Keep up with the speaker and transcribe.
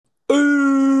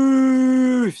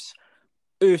Oofs!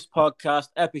 Oofs podcast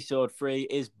episode 3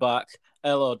 is back.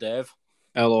 Hello, Dave.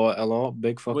 Hello,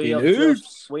 big We fucking have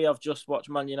oops. just watched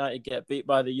Man United get beat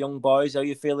by the young boys. How are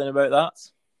you feeling about that?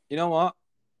 You know what?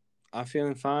 I'm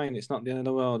feeling fine. It's not the end of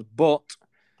the world. But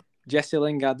Jesse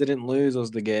Lingard didn't lose us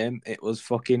the game. It was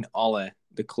fucking Ollie,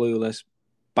 the clueless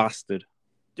bastard.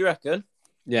 Do you reckon?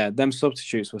 Yeah, them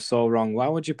substitutes were so wrong. Why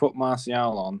would you put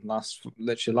Martial on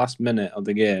last minute of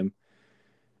the game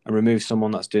and remove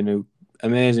someone that's doing an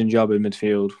amazing job in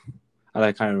midfield?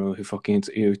 I can't remember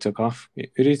who took off. Who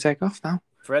did he take off now?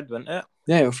 Fred, wasn't it?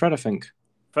 Yeah, it was Fred, I think.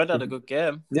 Fred had a good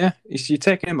game. Yeah, you're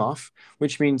taking him off,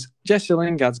 which means Jesse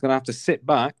Lingard's going to have to sit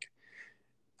back.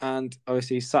 And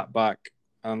obviously, he sat back.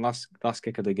 And last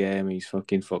kick of the game, he's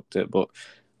fucking fucked it. But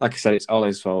like I said, it's all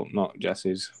his fault, not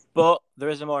Jesse's. But there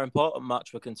is a more important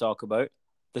match we can talk about.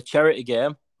 The charity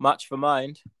game, Match for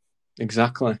Mind.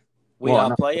 Exactly. We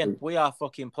are playing. We are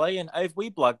fucking playing. How have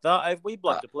we blagged that? How have we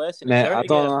blagged a place in a charity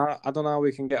game? I don't know how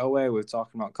we can get away with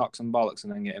talking about cocks and bollocks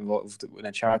and then get involved in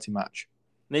a charity match.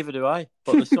 Neither do I.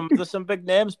 But there's some big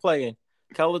names playing.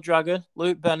 Cal the Dragon,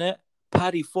 Luke Bennett,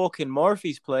 Paddy fucking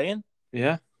Murphy's playing.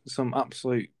 Yeah, some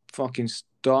absolute fucking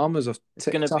stormers of It's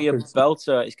going to be a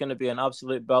belter. It's going to be an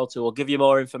absolute belter. We'll give you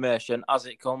more information as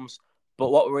it comes.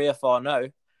 But what we're here for now,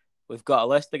 we've got a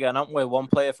list again, haven't we? One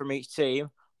player from each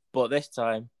team. But this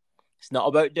time, it's not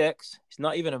about dicks. It's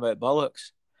not even about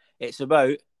bollocks. It's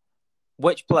about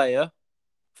which player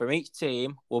from each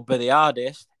team will be the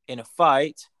hardest in a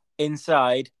fight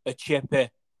inside a chippy.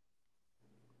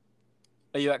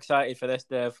 Are you excited for this,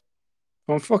 Dave?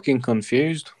 I'm fucking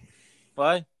confused.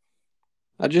 Why?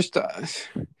 I just... I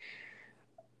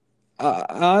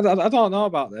don't know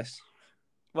about this.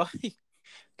 Why?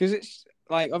 Because it's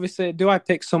like, obviously, do I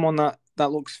pick someone that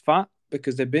looks fat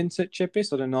because they've been to Chippy,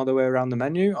 so they know their way around the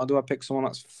menu, or do I pick someone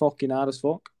that's fucking hard as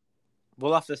fuck?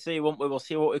 We'll have to see, won't we? We'll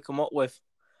see what we come up with.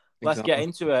 Let's Exactly. get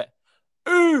into it.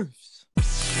 Oofs!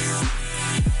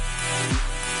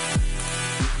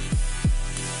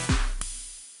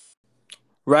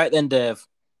 Right then, Dave.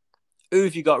 Who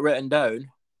have you got written down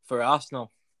for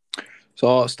Arsenal?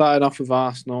 So, starting off with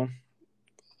Arsenal,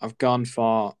 I've gone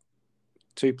for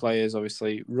two players,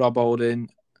 obviously, Rob Holding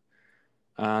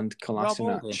and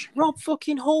Kolasinac. Rob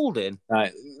fucking Holding?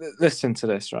 Right, listen to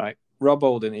this, right? Rob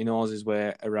Holding, he knows his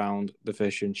way around the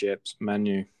fish and chips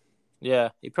menu. Yeah,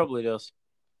 he probably does.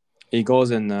 He goes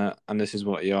in there, and this is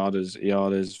what he orders. He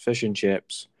orders fish and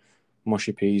chips,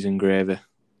 mushy peas and gravy. Do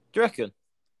you reckon?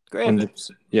 Gravy?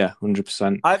 100%. Yeah,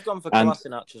 100%. I've gone for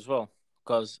Kolasinac as well,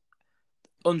 because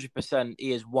 100%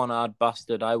 he is one hard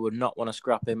bastard. I would not want to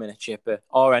scrap him in a chippy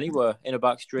or anywhere, in a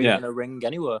back street, in a ring,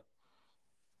 anywhere.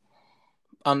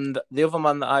 And the other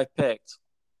man that I've picked,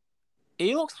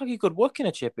 he looks like he could work in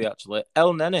a chippy, actually.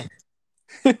 El Neni.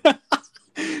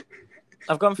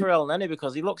 I've gone for El Neni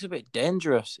because he looks a bit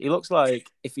dangerous. He looks like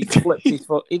if he flipped his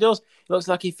foot, he does. He looks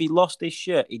like if he lost his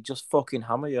shit, he'd just fucking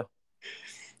hammer you.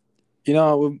 You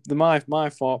know, my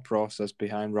thought process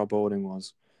behind Rob Holding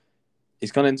was,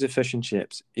 he's gone into fish and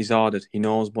chips. He's ordered. He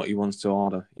knows what he wants to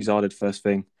order. He's ordered first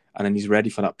thing, and then he's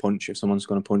ready for that punch if someone's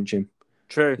going to punch him.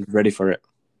 True. He's ready for it.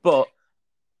 But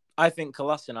I think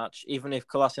Kolasinac, even if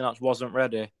Kolasinac wasn't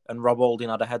ready and Rob Holding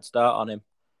had a head start on him,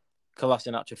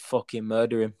 Kolasinac would fucking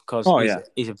murder him. Because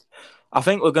I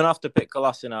think we're going to have to pick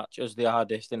Kolasinac as the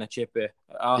hardest in a chippy at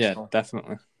Arsenal. Yeah,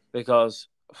 definitely. Because,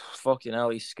 fucking hell,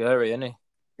 he's scary, isn't he?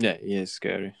 Yeah, he is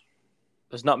scary.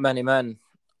 There's not many men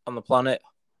on the planet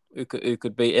who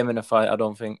could beat him in a fight, I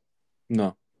don't think.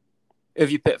 No. Who have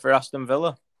you picked for Aston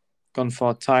Villa? Gone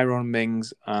for Tyrone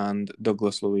Mings and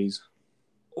Douglas Luiz.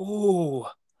 Oh,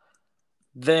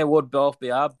 they would both be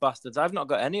hard bastards. I've not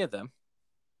got any of them.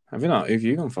 Have you not? Who have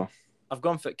you gone for? I've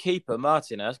gone for keeper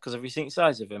Martinez, because have you seen the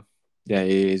size of him? Yeah,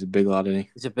 he's a big lad, isn't he?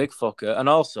 He's a big fucker. And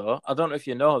also, I don't know if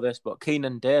you know this, but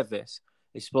Keenan Davis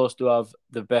is supposed to have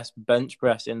the best bench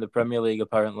press in the Premier League,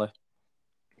 apparently.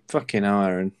 Fucking hell,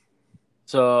 Aaron.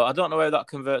 So I don't know how that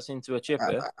converts into a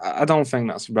chippy. I don't think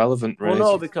that's relevant, really.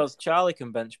 Well, no, because Charlie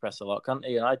can bench press a lot, can't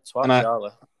he? And I'd twat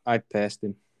Charlie. I'd paste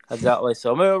him. Exactly.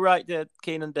 So we'll write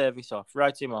Keenan Davis off.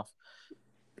 Write him off.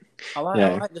 I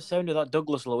like the sound of that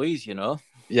Douglas Luiz, you know.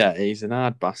 Yeah, he's an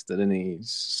hard bastard, isn't he?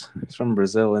 He's from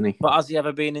Brazil, isn't he? But has he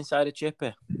ever been inside a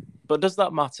chippy? But does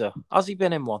that matter? Has he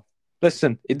been in one?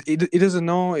 Listen, he doesn't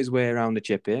know his way around the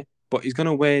chippy, but he's going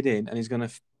to wade in and he's going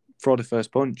to throw the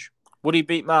first punch. Would he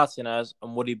beat Martinez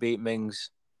and would he beat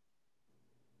Mings?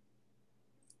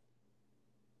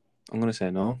 I'm going to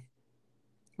say no.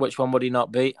 Which one would he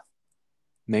not beat?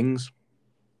 Mings.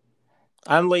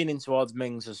 I'm leaning towards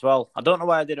Mings as well. I don't know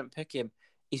why I didn't pick him.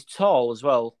 He's tall as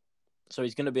well. so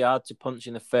he's going to be hard to punch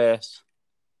in the face.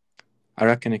 I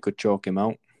reckon he could choke him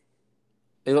out.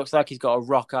 He looks like he's got a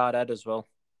rock hard head as well.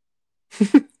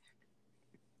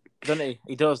 Doesn't he?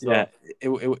 He does, though. Yeah,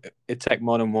 it'd take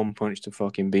more than one punch to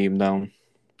fucking beat him down.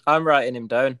 I'm writing him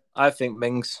down. I think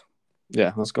Mings.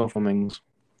 Yeah, let's go for Mings.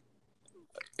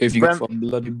 If you go for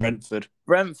bloody Brentford.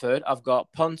 Brentford, I've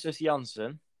got Pontus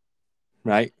Jansson.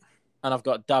 Right. And I've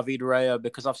got David Raya,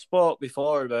 because I've spoke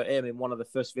before about him in one of the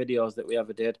first videos that we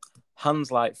ever did.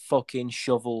 Hands like fucking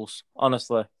shovels,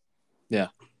 honestly. Yeah.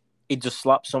 He'd just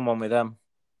slap someone with them.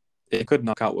 He could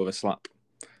knock out with a slap.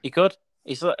 He could.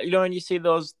 He's, you know, when you see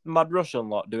those Mad Russian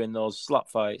lot doing those slap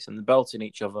fights and they're belting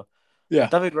each other. Yeah.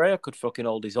 David Raya could fucking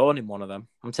hold his own in one of them.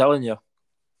 I'm telling you.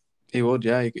 He would,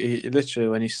 yeah. He literally,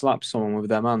 when he slaps someone with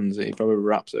them hands, he probably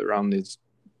wraps it around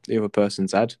the other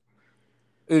person's head.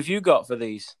 Who have you got for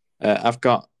these? I've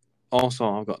got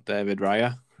David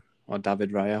Raya, or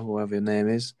David Raya, whoever your name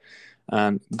is,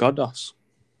 and Godos.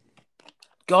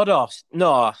 Godos?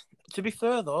 No. To be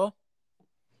fair, though,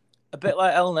 a bit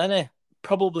like El Nene,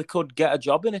 probably could get a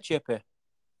job in a Chippy.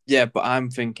 Yeah, but I'm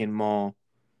thinking more,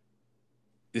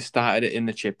 they started it in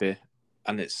the Chippy,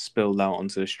 and it's spilled out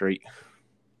onto the street.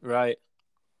 Right.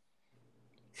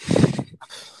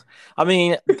 I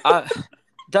mean,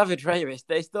 David Raya,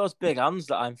 it's those big hands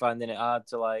that I'm finding it hard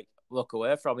to like look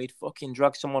away from. He'd fucking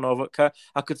drag someone over.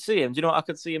 I could see him. Do you know what I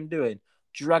could see him doing?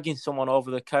 Dragging someone over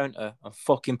the counter and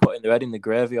fucking putting their head in the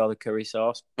gravy or the curry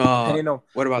sauce. Oh, you know,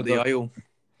 what about the oil?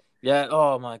 Yeah.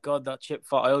 Oh my god, that chip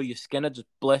fat oil, your skin would just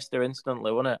blister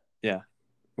instantly, wouldn't it? Yeah,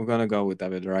 we're gonna go with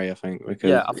David Raya, I think. Because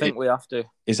yeah, I think we have to.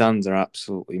 His hands are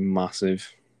absolutely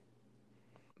massive.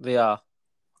 They are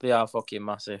fucking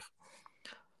massive.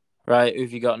 Right,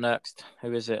 who've you got next?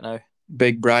 Who is it now?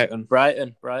 Big Brighton.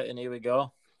 Brighton, here we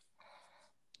go.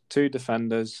 2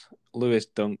 defenders, Lewis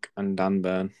Dunk and Dan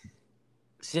Burn.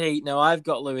 See, now I've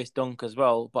got Lewis Dunk as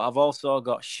well, but I've also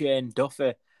got Shane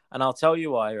Duffy. And I'll tell you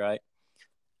why, right?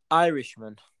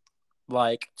 Irishmen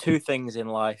like 2 things in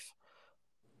life.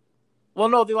 Well,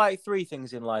 no, they like 3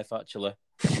 things in life, actually.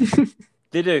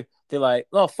 They do. They like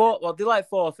 4. Well, they like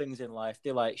 4 things in life.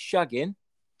 They like shagging,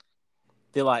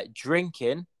 they like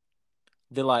drinking,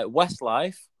 they like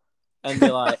Westlife, and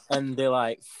they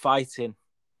like fighting.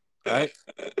 Right?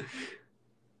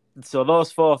 So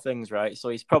those 4 things, right? So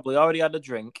he's probably already had a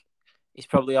drink. He's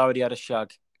probably already had a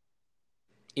shag.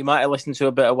 He might have listened to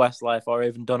a bit of Westlife or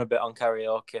even done a bit on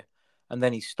karaoke. And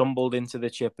then he stumbled into the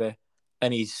Chippy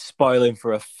and he's spoiling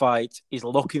for a fight. He's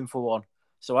looking for one.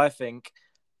 So I think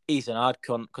he's an hard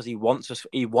cunt because he wants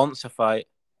a fight.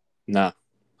 Nah,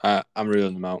 I'm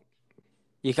ruling him out.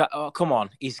 You can't. Oh, come on.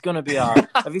 He's going to be hard.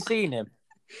 Have you seen him?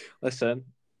 Listen,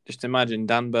 just imagine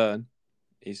Dan Burn.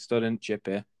 He's stood in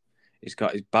Chippy. He's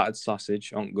got his battered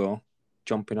sausage on go,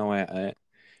 jumping away at it.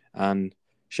 And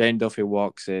Shane Duffy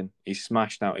walks in. He's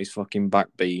smashed out his fucking back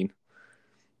bean.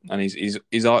 And he's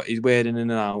wading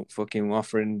in and out, fucking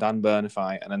offering Dan Burn a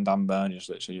fight. And then Dan Burn just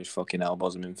literally just fucking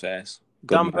elbows him in face.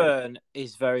 Dan Burn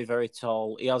is very, very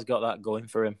tall. He has got that going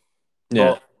for him.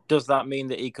 Yeah. But does that mean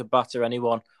that he could batter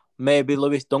anyone? Maybe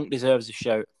Lewis Dunk deserves a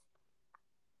shout.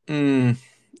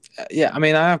 Yeah, I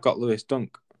mean, I have got Lewis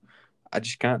Dunk. I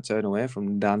just can't turn away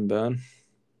from Dan Burn.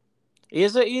 He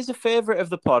is a favourite of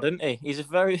the pod, isn't he?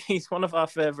 He's one of our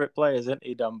favourite players, isn't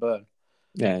he, Dan Burn?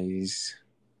 Yeah, I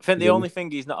think the only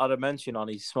thing he's not had a mention on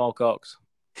is small cocks.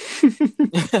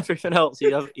 Everything else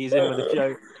he's in with a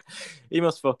shout. He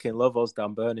must fucking love us,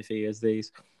 Dan Burn, if he is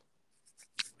these.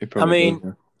 I mean,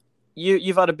 does, yeah.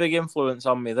 You've had a big influence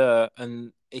on me there,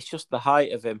 and it's just the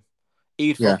height of him.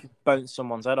 He'd fucking bounce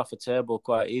someone's head off a table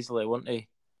quite easily, wouldn't he?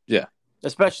 Yeah.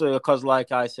 Especially because,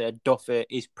 like I said, Duffy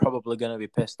is probably going to be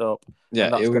pissed up.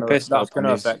 Yeah, he'll be pissed up. That's going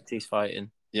to affect his fighting.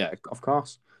 Yeah, of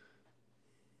course.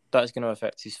 That's going to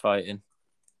affect his fighting.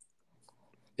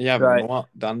 Yeah, right. But what?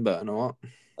 Dan Burn or what?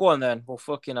 Go on then. We'll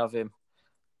fucking have him.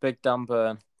 Big Dan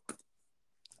Burn.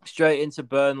 Straight into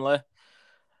Burnley.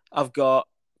 I've got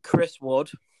Chris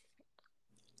Wood.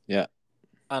 Yeah.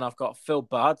 And I've got Phil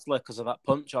Bardsley because of that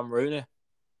punch on Rooney.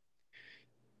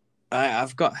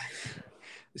 I've got...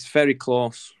 It's very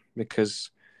close because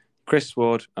Chris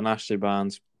Wood and Ashley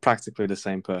Barnes practically the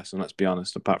same person, let's be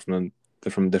honest, apart from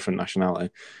they're from different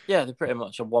nationality. Yeah, they're pretty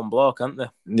much a one bloke, aren't they?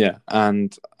 Yeah,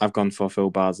 and I've gone for Phil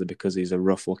Bardsley because he's a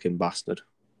rough-looking bastard.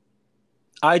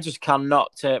 I just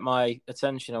cannot take my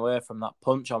attention away from that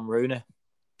punch on Rooney.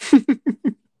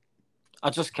 I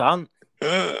just can't.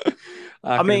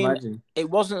 I mean, imagine. It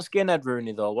wasn't Skinhead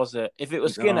Rooney, though, was it? If it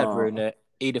was Skinhead Rooney,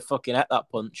 he'd have fucking ate that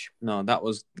punch. No, that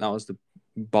was the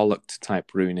bollocked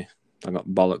type Rooney. I got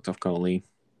bollocked off Colleen.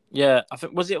 Yeah, I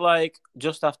think was it like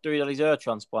just after he had his hair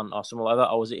transplant or something like that,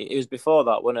 or was it? It was before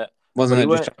that, wasn't it? But he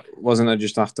went. Wasn't it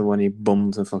just after when he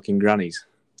bummed the fucking grannies?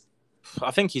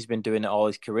 I think he's been doing it all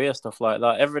his career, stuff like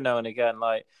that. Every now and again,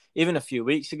 like even a few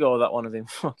weeks ago, that one of them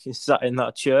fucking sat in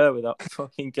that chair with that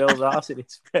fucking girl's ass in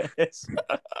his face.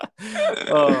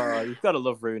 Oh, you've got to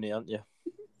love Rooney, haven't you?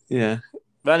 Yeah.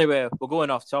 But anyway, we're going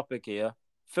off topic here.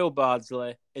 Phil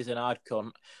Bardsley is an hard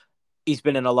cunt. He's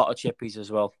been in a lot of chippies as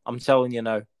well. I'm telling you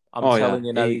now. Oh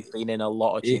yeah. He's been in a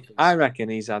lot of chippies. I reckon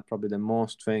he's had probably the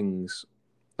most things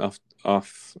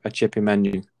off a chippy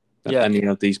menu than any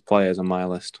of these players on my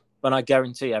list. And I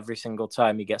guarantee every single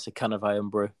time he gets a can of Iron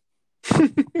Brew.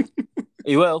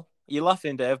 He will. You're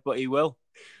laughing, Dave, but he will.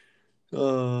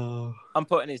 Oh. I'm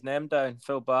putting his name down,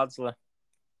 Phil Bardsley.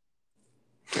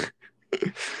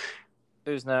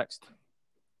 Who's next?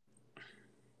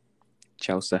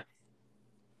 Chelsea.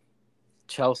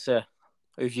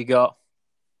 Who've you got?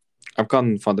 I've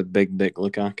gone for the big dick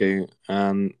Lukaku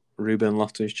and Ruben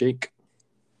Loftus-Cheek.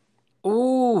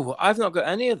 Ooh, I've not got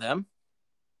any of them.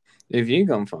 Who've you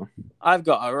gone for? I've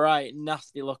got a right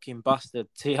nasty-looking bastard,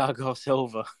 Thiago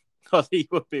Silva, because he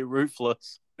would be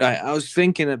ruthless. Right, I was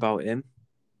thinking about him,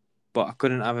 but I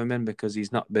couldn't have him in because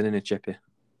he's not been in a chippy.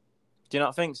 Do you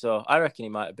not think so? I reckon he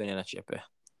might have been in a chippy.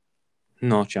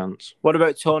 No chance. What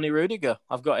about Tony Rudiger?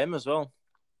 I've got him as well.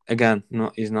 Again,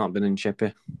 he's not been in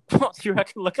chippy. What do you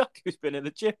reckon Lukaku's been in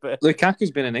the chippy?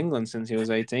 Lukaku's been in England since he was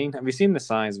 18. Have you seen the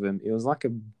size of him? He was like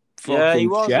a yeah, he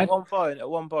was shed. at one point. At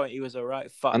one point, he was a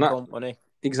right fat cunt, wasn't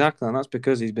he? Exactly, and that's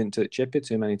because he's been to chippy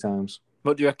too many times.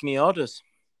 What do you reckon he orders?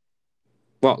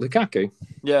 What, Lukaku?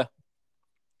 Yeah.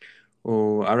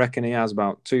 Oh, I reckon he has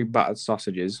about 2 battered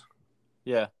sausages.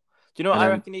 Yeah. Do you know what I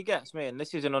reckon he gets, me? And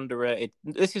this is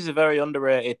a very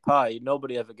underrated pie.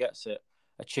 Nobody ever gets it.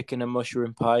 A chicken and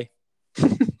mushroom pie.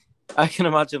 I can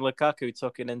imagine Lukaku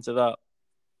tucking into that.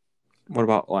 What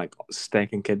about like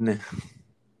steak and kidney?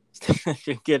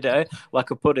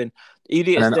 Like a pudding. He'd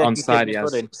eat and a then steak on and side kidney he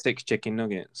has pudding. 6 chicken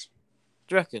nuggets.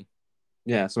 Do you reckon?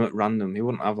 Yeah, something random. He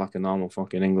wouldn't have like a normal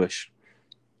fucking English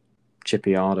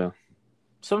chippy order.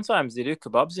 Sometimes they do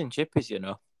kebabs in chippies, you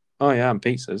know. Oh yeah, and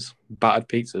pizzas. Battered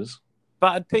pizzas.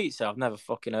 Battered pizza? I've never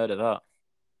fucking heard of that.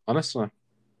 Honestly.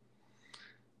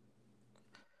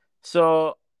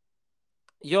 So,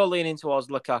 you're leaning towards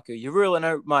Lukaku. You're ruling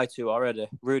out my two already,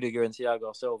 Rudiger and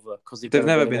Thiago Silva, because they've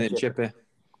never been in chippy.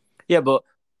 Yeah, but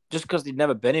just because they've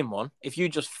never been in one, if you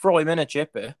just throw him in a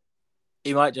chippy,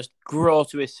 he might just grow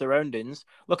to his surroundings.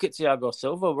 Look at Thiago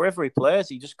Silva, wherever he plays,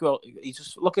 he just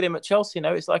look at him at Chelsea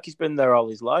now. It's like he's been there all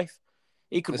his life.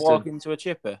 He could walk into a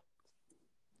chippy.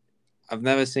 I've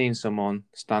never seen someone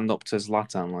stand up to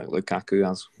Zlatan like Lukaku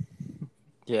has.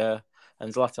 Yeah,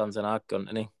 and Zlatan's an hard cunt,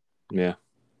 isn't he? Yeah.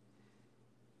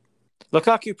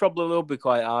 Lukaku probably will be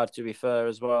quite hard, to be fair,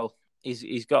 as well.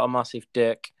 He's got a massive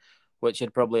dick, which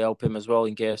would probably help him as well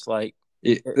in case, like...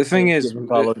 The thing is,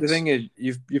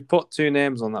 you've put 2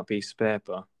 names on that piece of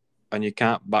paper, and you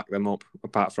can't back them up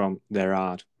apart from they're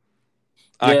hard.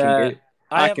 I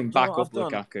can back up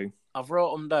Lukaku. I've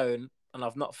wrote them down, and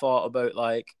I've not thought about,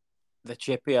 like, the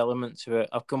chippy element to it.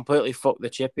 I've completely fucked the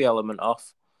chippy element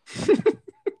off.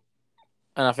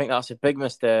 And I think that's a big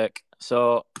mistake.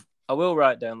 So I will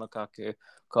write down Lukaku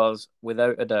because,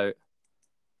 without a doubt,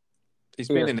 he's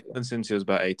been in England since he was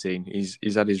about 18.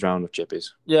 He's had his round of chippies.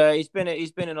 Yeah, he's been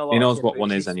in a lot. He knows what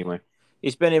one is anyway.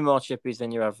 He's been in more chippies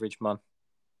than your average man.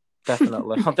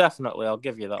 Definitely, I'll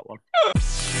give you that one.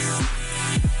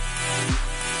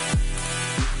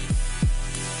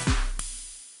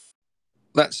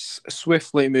 Let's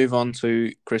swiftly move on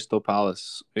to Crystal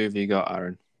Palace. Who have you got,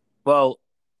 Aaron? Well,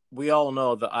 we all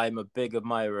know that I'm a big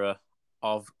admirer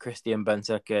of Christian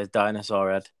Benteke's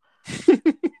dinosaur head.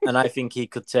 And I think he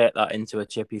could take that into a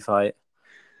chippy fight.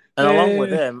 And along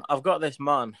with him, I've got this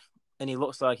man, and he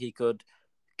looks like he could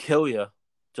kill you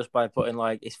just by putting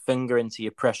like his finger into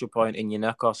your pressure point in your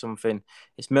neck or something.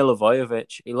 It's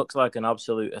Milivojevic. He looks like an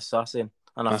absolute assassin.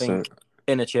 And I think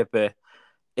in a chippy,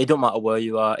 it don't matter where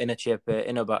you are, in a chippy,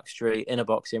 in a back street, in a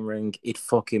boxing ring, he'd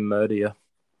fucking murder you.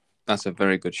 That's a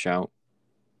very good shout.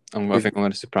 I think I'm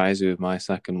going to surprise you with my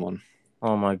second one.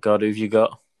 Oh my God, who've you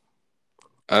got?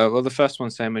 Well, the first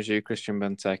one, same as you, Christian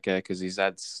Benteke, because his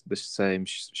head's the same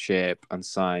shape and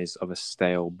size of a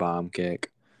stale barm cake.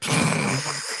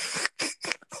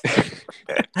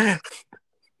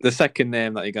 The second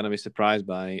name that you're going to be surprised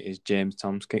by is James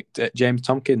Tompkins. James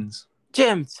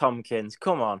Tompkins,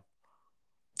 come on.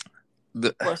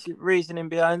 What's the reasoning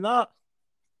behind that?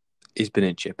 He's been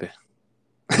in chippy.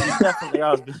 He definitely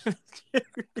has been.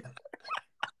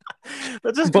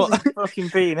 But just because he's fucking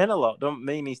being in a lot don't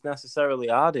mean he's necessarily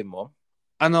hard in one.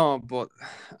 I know, but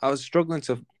I was struggling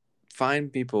to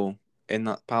find people in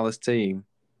that Palace team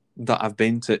that have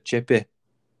been to Chippy.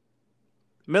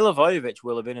 Milivojevic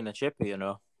will have been in a Chippy, you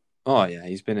know. Oh yeah,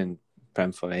 he's been in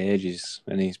Prem for ages,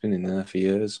 and he's been in there for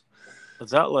years.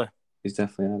 Exactly. He's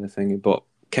definitely had a thing. But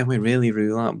can we really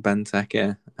rule out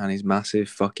Benteke and his massive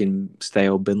fucking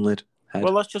stale binlid head?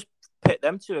 Well, let's just pit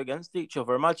them two against each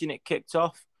other. Imagine it kicked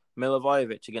off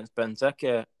Milivojevic against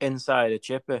Benteke inside a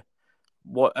Chippy.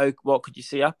 What could you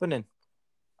see happening?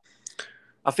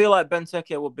 I feel like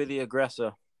Benteke would be the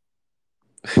aggressor.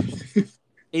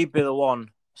 He'd be the one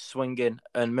swinging,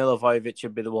 and Milivojevic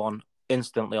would be the one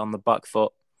instantly on the back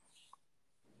foot.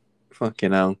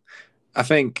 Fucking hell. I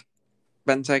think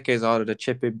Benteke's ordered a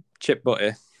chip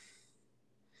butty.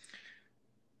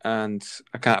 And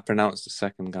I can't pronounce the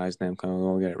second guy's name, because I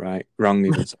will get it right. Wrong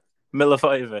even.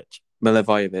 Milivojevic.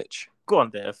 Go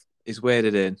on, Dave. He's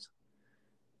waded in.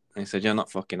 And he said, "You're not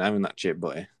fucking having that chip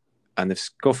butty." And they've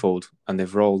scuffled and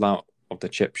they've rolled out of the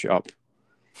chip shop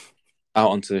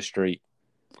out onto the street.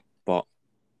 But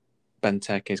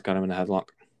Benteke's got him in a headlock.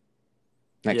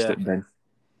 Next to Ben.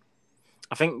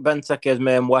 I think Benteke's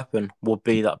main weapon would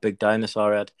be that big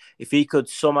dinosaur head. If he could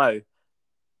somehow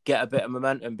get a bit of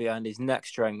momentum behind his neck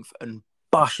strength and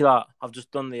bash that, I've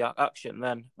just done the action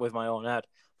then with my own head.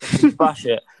 Bash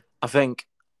it. I think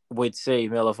we'd see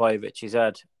Milivojevic's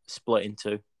head split in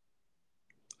two.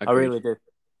 Agreed. I really do.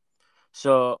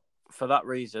 So, for that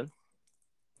reason,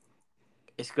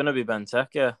 it's going to be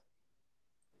Benteke.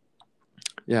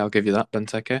 Yeah, I'll give you that,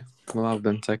 Benteke. We'll have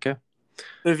Benteke.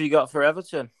 Who have you got for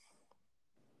Everton?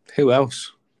 Who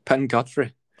else? Ben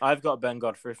Godfrey. I've got Ben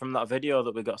Godfrey from that video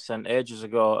that we got sent ages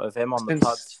ago of him on the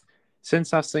pads.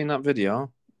 Since I've seen that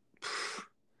video,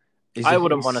 I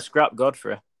wouldn't want to scrap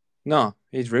Godfrey. No,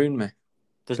 he's ruined me.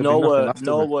 There's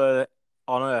nowhere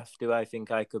on earth do I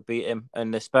think I could beat him,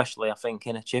 and especially I think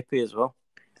in a Chippy as well.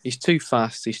 He's too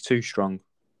fast. He's too strong.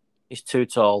 He's too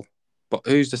tall. But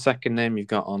who's the second name you've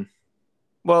got on?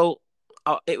 Well,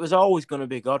 it was always going to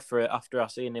be Godfrey after I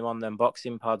seen him on them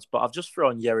boxing pads, but I've just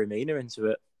thrown Yerry Mina into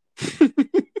it.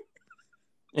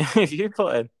 If you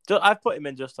put him, I've put him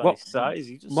in just on his size.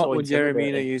 What would Yerry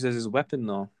Mina use as his weapon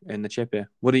though in the Chippy?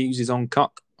 Would he use his own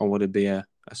cock, or would it be a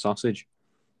sausage?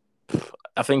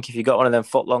 I think if you got one of them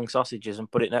foot-long sausages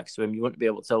and put it next to him, you wouldn't be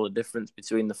able to tell the difference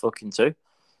between the fucking two.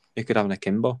 He could have an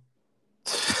akimbo.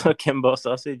 Akimbo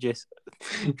sausages.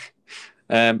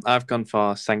 I've gone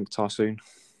for Sank Torsoon.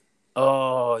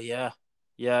 Oh, yeah.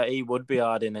 Yeah, he would be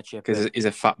hard in a Chippy. Because he's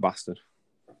a fat bastard.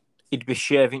 He'd be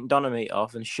shaving Dynamite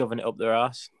off and shoving it up their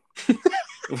ass.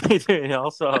 He'd be doing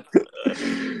all sorts.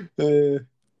 I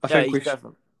think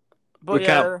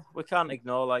we can't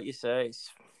ignore, like you say, it's...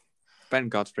 Ben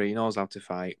Godfrey, he knows how to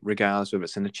fight, regardless whether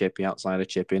it's in a Chippy, outside a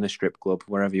Chippy, in a strip club,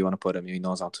 wherever you want to put him, he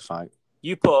knows how to fight.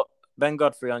 You put Ben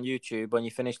Godfrey on YouTube when you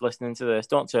finish listening to this.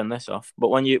 Don't turn this off. But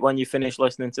when you finish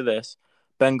listening to this,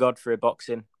 Ben Godfrey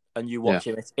boxing, and you watch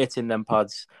him hitting them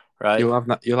pads, right?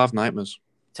 You'll have nightmares.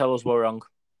 Tell us we're wrong.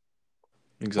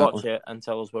 Exactly. Watch it and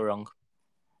tell us we're wrong.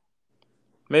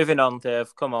 Moving on,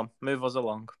 Dave. Come on, move us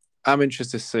along. I'm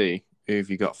interested to see who have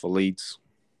you got for Leeds.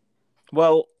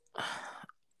 Well,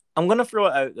 I'm going to throw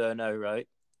it out there now, right?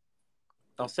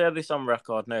 I'll say this on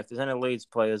record now. If there's any Leeds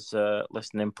players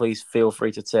listening, please feel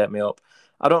free to take me up.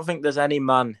 I don't think there's any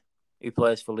man who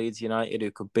plays for Leeds United who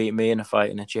could beat me in a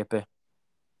fight in a Chippy.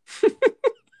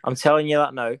 I'm telling you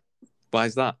that now. Why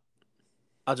is that?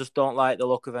 I just don't like the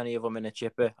look of any of them in a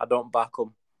Chippy. I don't back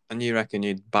them. And you reckon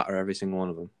you'd batter every single one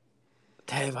of them?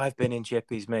 Dave, I've been in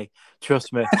Chippies, mate.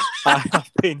 Trust me,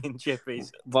 I've been in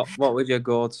Chippies. What would your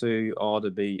go-to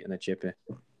order be in a Chippy?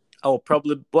 Oh,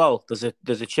 probably. Well,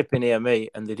 there's a Chippy near me,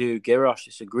 and they do gyros.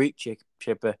 It's a Greek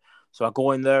Chippy. So I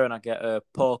go in there and I get a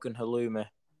pork and halloumi,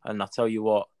 and I tell you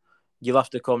what, you'll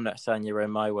have to come next time you're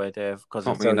in my way, Dave. Because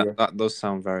that does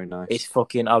sound very nice. It's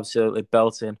fucking absolutely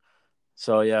belting.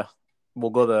 So yeah, we'll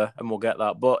go there and we'll get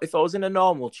that. But if I was in a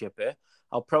normal Chippy,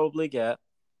 I'll probably get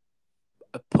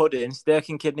a pudding, steak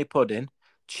and kidney pudding,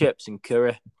 chips and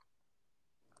curry.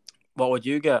 What would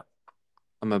you get?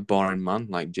 I'm a boring man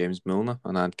like James Milner,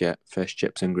 and I'd get fish,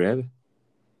 chips and gravy.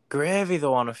 Gravy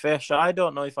though on a fish? I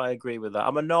don't know if I agree with that.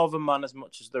 I'm a northern man as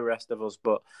much as the rest of us,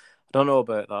 but I don't know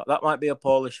about that. That might be a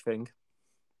Polish thing.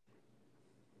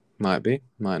 Might be,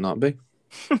 might not be.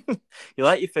 You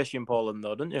like your fish in Poland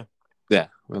though, don't you? Yeah,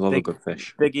 we love a good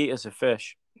fish. Big eaters of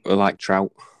fish. We like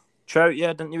trout. Trout,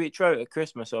 yeah. Didn't you eat trout at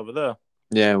Christmas over there?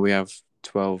 Yeah, we have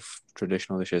 12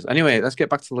 traditional dishes. Anyway, let's get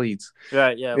back to Leeds.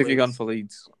 Right, yeah. Who have you gone for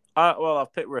Leeds? Well,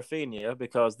 I've picked Rafinha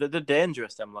because they're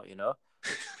dangerous, them lot, you know.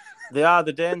 They are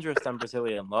the dangerous, them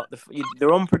Brazilian lot.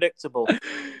 They're unpredictable.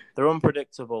 They're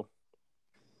unpredictable.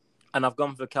 And I've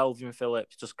gone for Calvin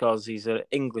Phillips just because he's an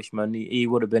Englishman. He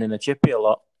would have been in a chippy a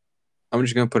lot. I'm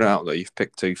just going to put it out there. You've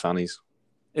picked two fannies.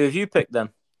 Who have you picked then?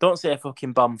 Don't say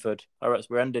fucking Bamford, or else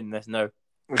we're ending this now.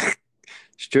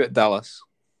 Stuart Dallas.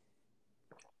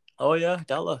 Oh, yeah,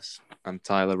 Dallas. And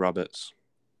Tyler Roberts.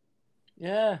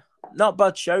 Yeah, not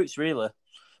bad shouts, really.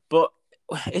 But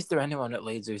is there anyone at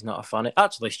Leeds who's not a fan?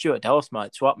 Actually, Stuart Dallas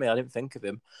might swap me. I didn't think of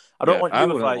him. I don't want you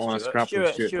to fight want to Stuart. scrap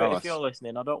with Stuart, Dallas. if you're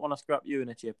listening, I don't want to scrap you in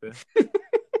a chipper.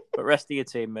 But rest of your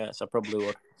teammates, I probably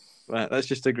would. Right, let's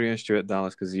just agree on Stuart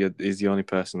Dallas because he's the only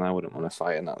person I wouldn't want to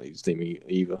fight in that Leeds team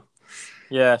either.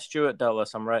 Yeah, Stuart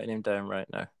Dallas. I'm writing him down right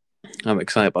now. I'm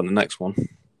excited about the next one.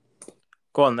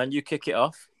 Go on, then. You kick it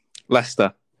off.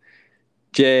 Leicester.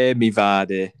 Jamie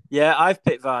Vardy. Yeah, I've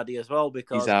picked Vardy as well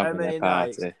because He's having a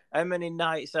party. how many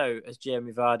nights out has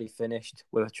Jamie Vardy finished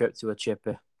with a trip to a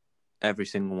chippy? Every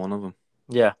single one of them.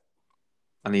 Yeah.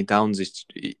 And he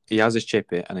has his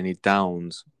chippy and then he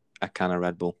downs a can of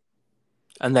Red Bull.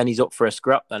 And then he's up for a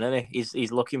scrap then, isn't he?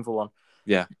 He's looking for one.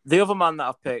 Yeah. The other man that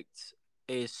I've picked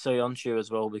is Soyuncu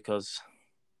as well because,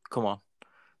 come on,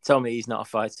 tell me he's not a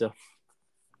fighter.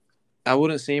 I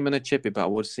wouldn't see him in a chippy, but I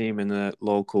would see him in a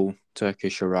local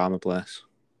Turkish shawarma place.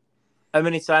 How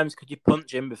many times could you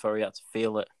punch him before he had to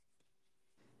feel it?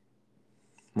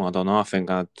 Well, I don't know. I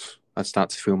think I'd start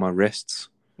to feel my wrists.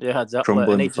 Yeah, exactly.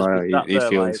 Crumbling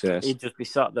and he'd just be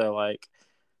sat there like,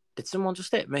 did someone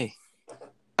just hit me?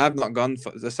 I've not gone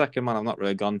for the second man. I've not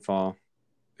really gone for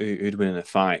who'd win in a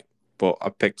fight, but I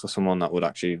picked for someone that would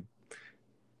actually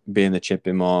be in the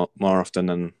chippy more often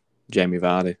than Jamie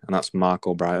Vardy, and that's Mark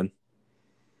O'Brien.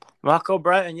 Mark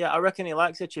O'Brien, yeah, I reckon he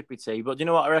likes a chippy tea, but do you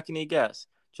know what I reckon he gets?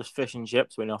 Just fish and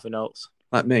chips with nothing else.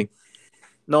 Like me.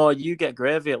 No, you get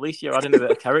gravy. At least you're adding a bit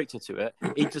of character to it.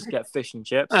 He'd just get fish and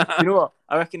chips. You know what?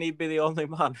 I reckon he'd be the only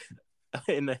man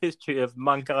in the history of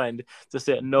mankind to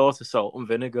say no to salt and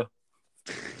vinegar.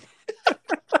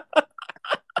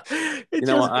 You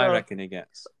know what I reckon he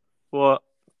gets? What?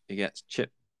 He gets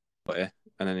chip butter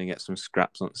and then he gets some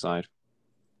scraps on the side.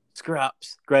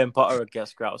 Scraps. Graham Potter would get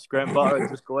scraps. Graham Potter would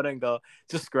just go in and go,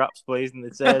 just scraps, please. And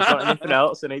they'd say, is there anything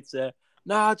else? And he'd say,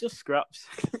 nah, just scraps.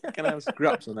 Can I have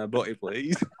scraps on their butty,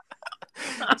 please?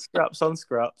 Scraps on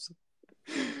scraps.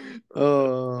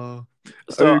 Oh.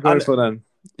 So who are you going for then?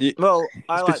 It's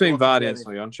between Vardy and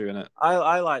Soyuncu, isn't it?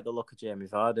 I like the look of Jamie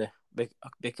Vardy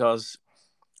because,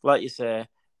 like you say,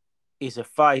 he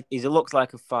looks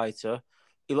like a fighter.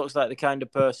 He looks like the kind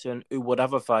of person who would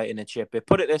have a fight in a chippy.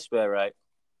 Put it this way, right?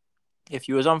 If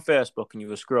you was on Facebook and you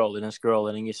were scrolling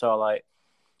and you saw like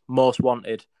most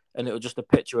wanted and it was just a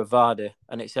picture of Vardy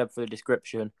and it said for the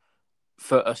description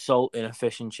for assault in a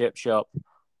fish and chip shop,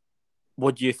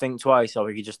 would you think twice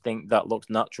or you just think that looks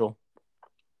natural?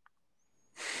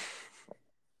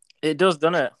 It does,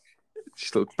 doesn't it? It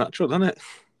just looks natural, doesn't it?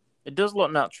 It does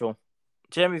look natural.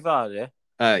 Jamie Vardy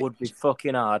would be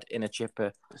fucking hard in a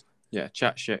chippy. Yeah,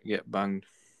 chat shit, get banged.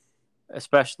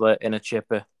 Especially in a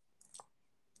chippy.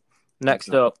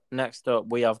 Next up,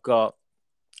 we have got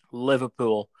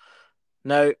Liverpool.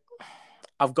 Now,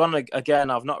 I've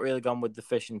not really gone with the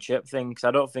fish and chip thing because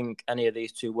I don't think any of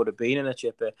these two would have been in a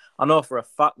chippy. I know for a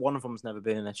fact one of them's never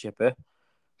been in a chippy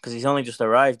because he's only just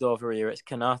arrived over here. It's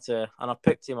Kanate, and I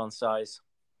picked him on size.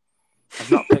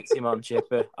 I've not picked him on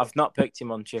chippy.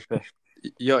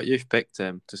 You've picked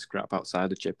him to scrap outside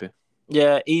the chippy.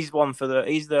 Yeah, he's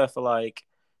there for like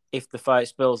if the fight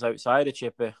spills outside a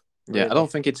chippy. Yeah, really. I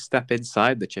don't think he'd step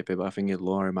inside the chippy, but I think he'd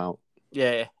lure him out.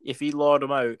 Yeah, if he lured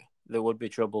him out, there would be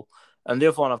trouble. And the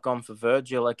other one I've gone for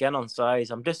Virgil, again on size.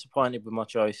 I'm disappointed with my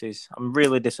choices. I'm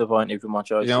really disappointed with my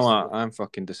choices. You know what? I'm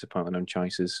fucking disappointed on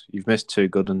choices. You've missed two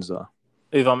good ones, though.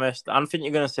 Who've I missed? I think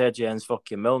you're going to say James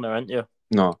fucking Milner, aren't you?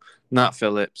 No, Nat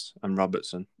Phillips and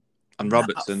Robertson. And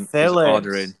Robertson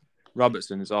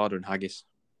is ordering haggis.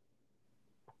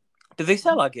 Do they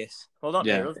sell haggis? Well, not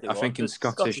yeah, us, I think in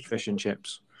Scottish fish and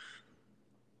chips.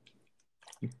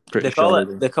 They call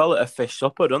it a fish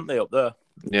supper, don't they, up there?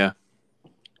 Yeah.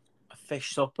 A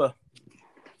fish supper.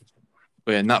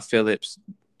 But yeah, Nat Phillips,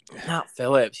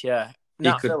 yeah.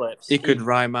 He could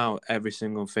rhyme out every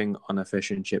single thing on a fish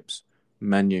and chips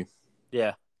menu.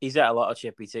 Yeah. He's at a lot of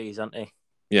chippy teas, hasn't he?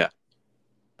 Yeah.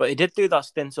 But he did do that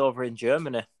stint over in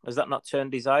Germany. Has that not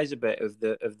turned his eyes a bit of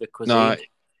the cuisine? No,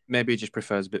 maybe he just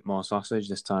prefers a bit more sausage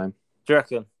this time. Do you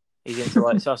reckon? He's into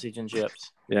like sausage and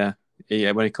chips. Yeah.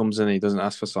 When he comes in, he doesn't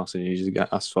ask for sausage. He usually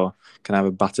asks for, can I have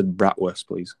a battered bratwurst,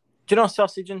 please? Do you know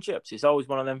sausage and chips? It's always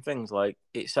one of them things. Like,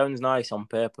 it sounds nice on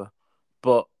paper,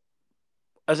 but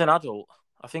as an adult,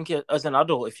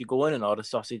 if you go in and order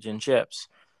sausage and chips,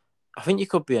 I think you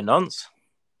could be a nonce.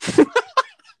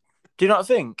 Do Do you not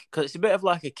think? Because it's a bit of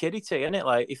like a kiddie tea, isn't it?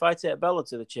 Like if I take Bella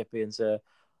to the Chippy and say,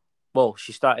 well,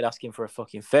 she started asking for a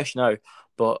fucking fish now,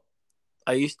 but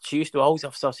she used to always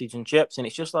have sausage and chips, and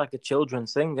it's just like a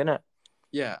children's thing, isn't it?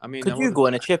 Yeah, I mean, I Could you wouldn't. go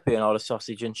in a Chippy and order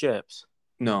sausage and chips?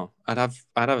 No, I'd have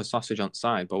a sausage on the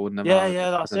side, but I would never Yeah, have it yeah,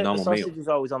 as that's a it. The normal meal. sausage is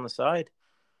always on the side.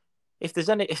 If there's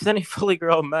any fully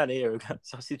grown men here who got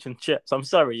sausage and chips, I'm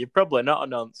sorry, you're probably not a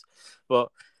nonce,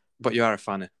 but But you are a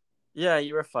fanny. yeah,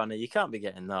 you're a fanny. You can't be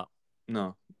getting that.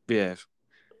 No, behave.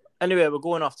 Anyway, we're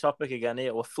going off topic again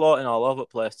here. We're floating all over the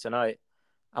place tonight.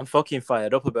 I'm fucking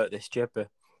fired up about this Chippy. Are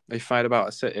you fired about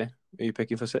a City? Are you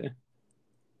picking for City?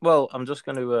 Well, I'm just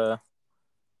going to.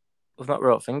 We've not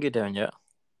wrote finger down yet.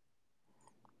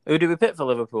 Who do we pick for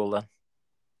Liverpool then?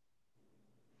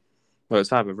 Well,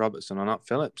 it's either Robertson or not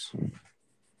Phillips.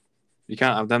 You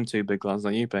can't have them two big lads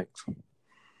that you picked.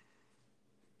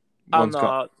 I'm One's got.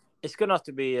 not. It's going to have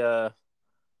to be.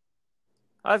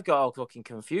 I've got all fucking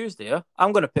confused here.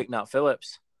 I'm going to pick Nat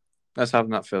Phillips. Let's have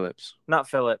Nat Phillips. Nat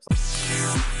Phillips.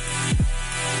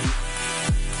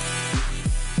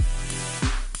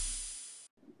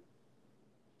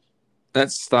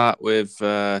 Let's start with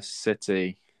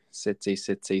City. City.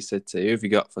 Who have you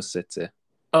got for City?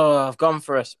 Oh, I've gone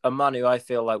for a man who I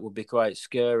feel like would be quite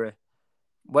scary.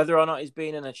 Whether or not he's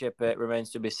been in a chip, it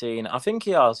remains to be seen. I think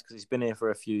he has because he's been here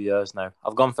for a few years now.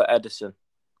 I've gone for Edison.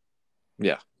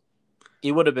 Yeah.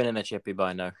 He would have been in a chippy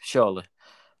by now, surely.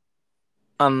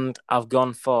 And I've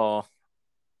gone for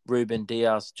Ruben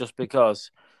Diaz just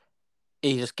because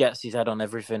he just gets his head on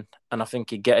everything. And I think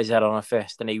he'd get his head on a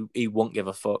fist and he won't give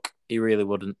a fuck. He really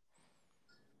wouldn't.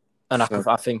 And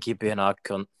I think he'd be an hard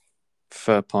cunt.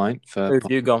 Fair point. Who have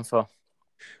you gone for?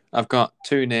 I've got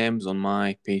 2 names on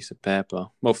my piece of paper.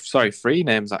 Well, sorry, 3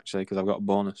 names actually, because I've got a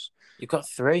bonus. You've got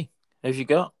 3. Who've you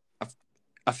got?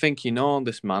 I think you know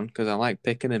this man because I like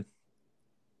picking him.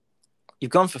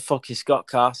 You've gone for fucking Scott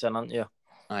Carson, haven't you?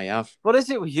 I have. What is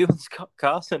it with you and Scott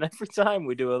Carson? Every time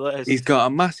we do a list. He's got a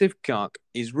massive cock,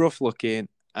 he's rough looking,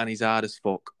 and he's hard as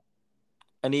fuck.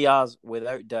 And he has,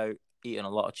 without doubt, eaten a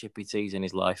lot of chippy teas in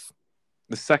his life.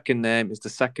 The second name is the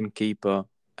second keeper,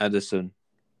 Edison.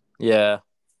 Yeah.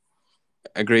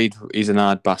 Agreed, he's an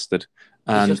hard bastard.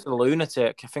 And he's just a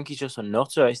lunatic. I think he's just a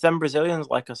nutter. It's them Brazilians,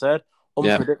 like I said,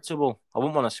 unpredictable. Yeah. I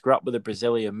wouldn't want to scrap with a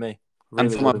Brazilian, me.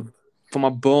 Really and for my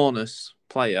bonus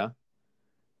player,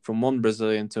 from one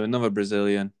Brazilian to another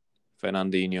Brazilian,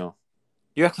 Fernandinho.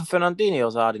 You reckon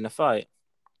Fernandinho's hard in a fight?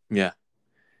 Yeah.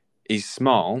 He's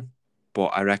small, but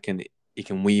I reckon he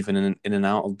can weave in and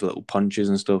out of the little punches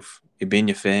and stuff. He'd be in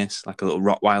your face like a little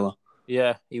Rottweiler.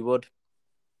 Yeah, he would.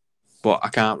 But I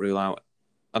can't rule out.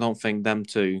 I don't think them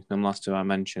last 2 I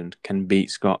mentioned, can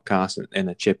beat Scott Carson in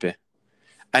a chippy.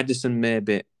 Edison may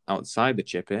be outside the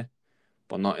chippy,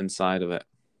 but not inside of it.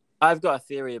 I've got a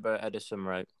theory about Edison,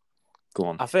 right? Go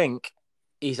on. I think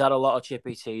he's had a lot of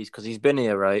chippy teas because he's been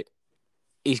here, right?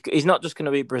 He's not just going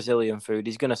to be Brazilian food.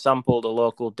 He's going to sample the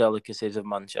local delicacies of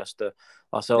Manchester.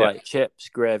 Also, like chips,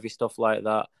 gravy, stuff like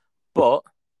that. But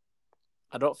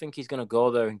I don't think he's going to go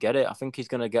there and get it. I think he's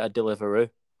going to get a Deliveroo.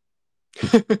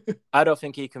 I don't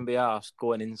think he can be asked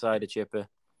going inside a chippy.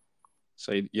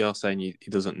 So you're saying he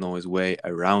doesn't know his way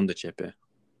around the chippy?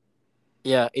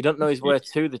 Yeah, he don't know his way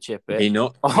to the chippy. He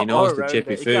knows the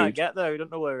chippy food. He can't get there. He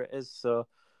don't know where it is. So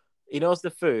he knows the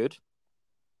food,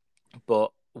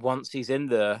 but once he's in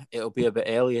there, it'll be a bit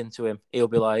alien to him. He'll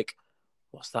be like,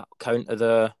 "What's that counter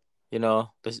there? You know,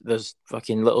 there's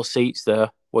fucking little seats there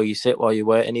where you sit while you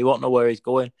wait," and he won't know where he's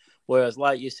going. Whereas,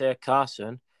 like you say,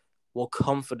 Carson will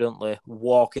confidently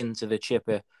walk into the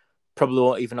chippy. Probably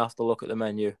won't even have to look at the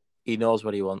menu. He knows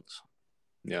what he wants.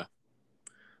 Yeah.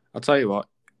 I'll tell you what.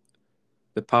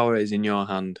 The power is in your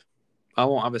hand. I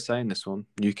won't have a say in this one.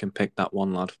 You can pick that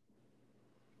one, lad.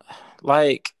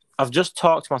 Like, I've just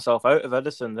talked myself out of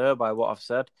Edison there by what I've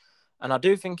said. And I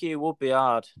do think he would be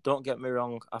hard. Don't get me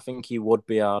wrong. I think he would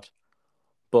be hard.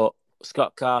 But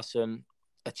Scott Carson,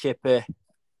 a chippy,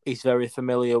 he's very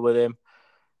familiar with him.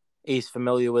 He's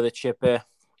familiar with a chippy.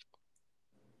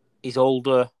 He's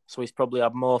older, so he's probably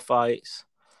had more fights.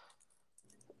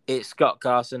 It's Scott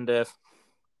Carson, Dave.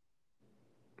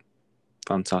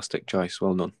 Fantastic choice.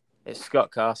 Well done. It's Scott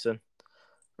Carson.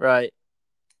 Right.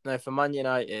 Now, for Man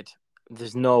United,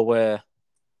 there's no way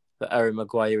that Harry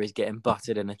Maguire is getting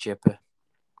battered in a chippy.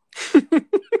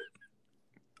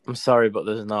 I'm sorry, but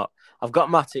there's not. I've got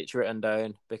Matic written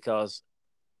down because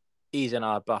he's an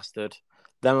hard bastard.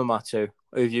 Them are my 2.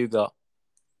 Who have you got?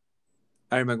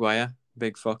 Harry Maguire,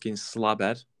 big fucking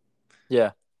slabhead.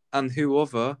 Yeah. And who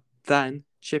other than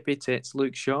Chippy Tits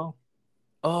Luke Shaw?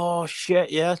 Oh, shit,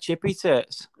 yeah, Chippy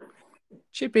Tits.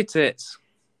 Chippy Tits.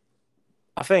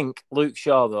 I think Luke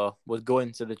Shaw, though, was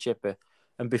going to the Chippy,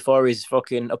 and before his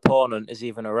fucking opponent has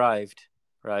even arrived,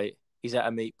 right, he's at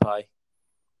a meat pie.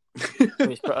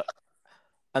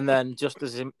 And then just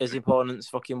as his opponent's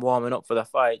fucking warming up for the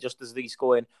fight, just as he's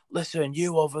going, listen,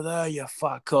 you over there, you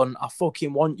fat cunt, I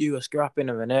fucking want you a scrap in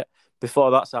a minute.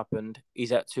 Before that's happened,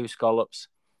 he's at 2 scallops.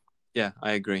 Yeah,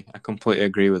 I agree. I completely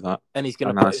agree with that And he's going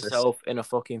to put analysis. himself in a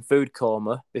fucking food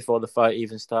coma before the fight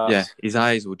even starts. Yeah, his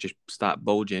eyes will just start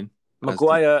bulging.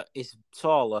 Maguire is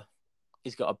taller.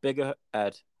 He's got a bigger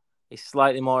head. He's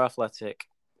slightly more athletic.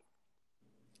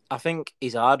 I think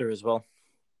he's harder as well.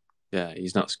 Yeah,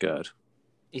 he's not scared.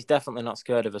 He's definitely not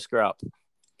scared of a scrap.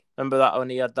 Remember that when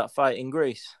he had that fight in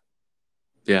Greece?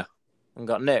 Yeah. And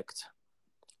got nicked?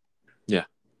 Yeah.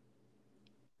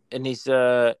 And is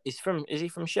he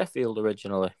from Sheffield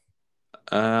originally?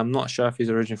 I'm not sure if he's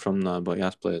originally from there, but he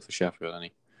has played for Sheffield,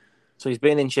 hasn't he? So he's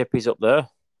been in Chippies up there.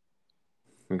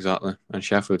 Exactly. And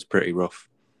Sheffield's pretty rough.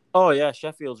 Oh yeah,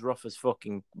 Sheffield's rough as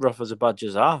a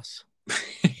badger's ass.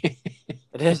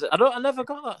 It is. I never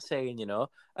got that saying, you know.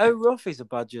 How rough is a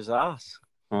badger's ass?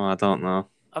 Oh, I don't know.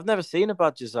 I've never seen a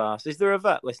badger's ass. Is there a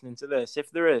vet listening to this?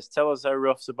 If there is, tell us how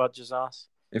rough's a badger's ass.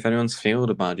 If anyone's filled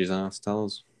a badger's ass, tell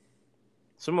us.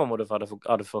 Someone would have had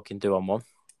a fucking 2-on-1.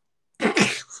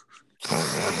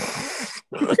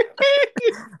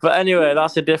 But anyway,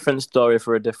 that's a different story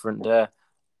for a different day.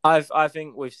 I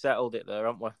think we've settled it there,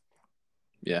 haven't we?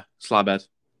 Yeah, slabhead.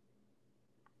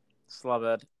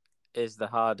 Slabhead is the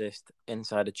hardest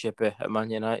inside a Chippy at Man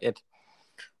United.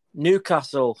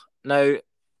 Newcastle. Now,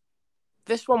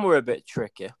 this one were a bit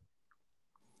tricky,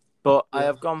 but I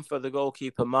have gone for the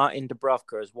goalkeeper Martin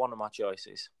Dubravka as one of my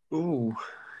choices. Ooh.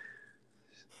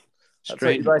 That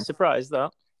took you by surprise,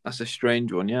 that? That's a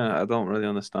strange one, yeah. I don't really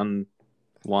understand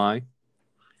why.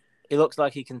 He looks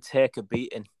like he can take a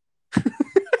beating.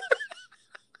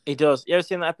 He does. You ever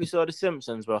seen that episode of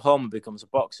Simpsons where Homer becomes a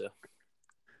boxer?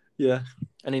 Yeah.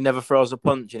 And he never throws a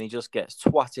punch and he just gets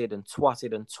twatted and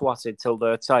twatted and twatted till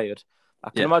they're tired. I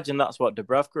can imagine that's what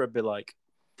Dubravka would be like.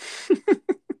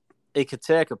 He could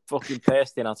take a fucking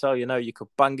pasting, I tell you now. You could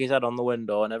bang his head on the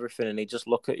window and everything and he'd just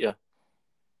look at you.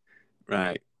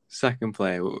 Right. Second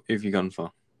player, who have you gone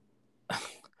for?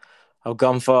 I've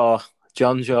gone for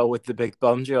John Joe with the big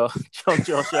bum jaw. John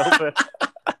Joe Shelby.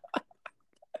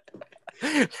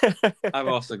 I've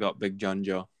also got Big John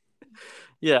Joe.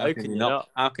 Yeah, how can you not?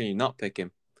 How can you not pick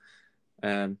him?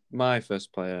 My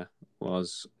first player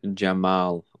was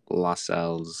Jamal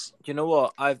Lascelles. Do you know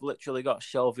what? I've literally got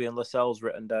Shelby and Lascelles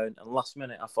written down, and last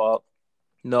minute I thought,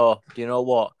 no, do you know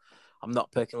what? I'm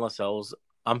not picking Lascelles.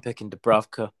 I'm picking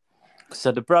Dubravka.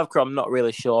 So Dubravka I'm not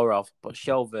really sure of, but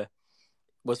Shelby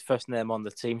was first name on the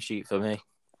team sheet for me.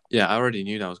 Yeah, I already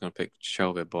knew that I was going to pick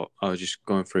Shelby, but I was just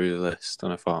going through the list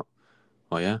and I thought,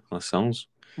 oh yeah, Lascelles.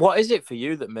 What is it for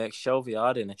you that makes Shelby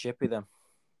hard in a Chippy then?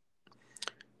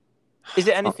 Is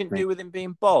it anything to do with him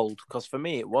being bald? Because for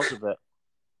me, it was a bit.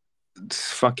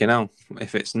 Fucking hell.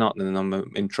 If it's not, then I'm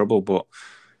in trouble. But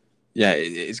yeah,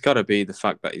 it's got to be the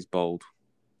fact that he's bald.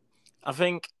 I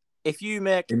think if you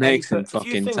make... It makes him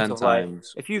fucking 10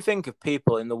 times. If you think of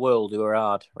people in the world who are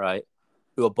hard, right,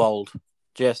 who are bald,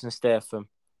 Jason Statham,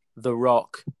 The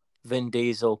Rock, Vin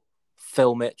Diesel,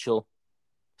 Phil Mitchell,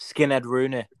 Skinhead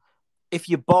Rooney... If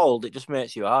you're bald, it just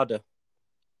makes you harder.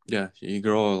 Yeah, you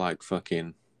grow like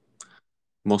fucking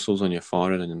muscles on your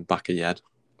forehead and back of your head.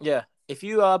 Yeah, if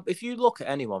you look at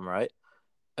anyone, right,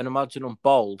 and imagine them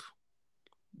bald,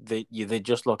 they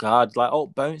just look hard. Like, oh,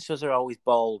 bouncers are always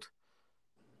bald.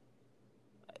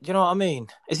 Do you know what I mean?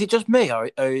 Is it just me, or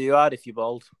are you hard if you're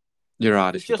bald? You're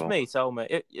hard if you're bald. It's just me. Tell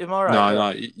me, am I right? No,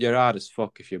 you're hard as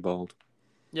fuck if you're bald.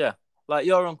 Yeah, like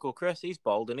your Uncle Chris, he's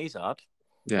bald and he's hard.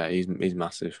 Yeah, he's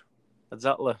massive.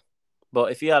 Exactly.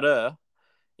 But if he had hair,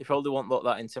 he probably wouldn't look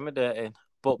that intimidating.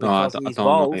 But because he's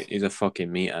bald... He's a fucking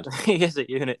meathead. He is a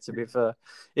unit, to be fair.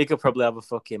 He could probably have a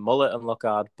fucking mullet and look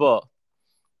hard. But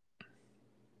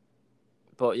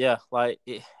yeah, like,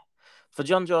 for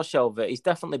John Joe Shelby, he's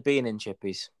definitely been in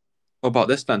Chippies. What about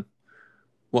this then?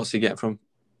 What's he getting from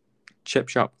Chip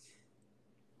Shop?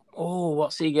 Oh,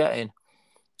 what's he getting?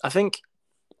 I think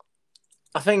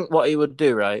what he would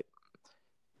do, right,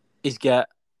 is get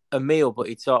a meal, but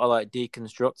he'd sort of like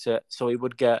deconstruct it. So he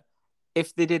would get,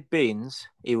 if they did beans,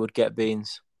 he would get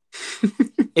beans.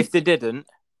 If they didn't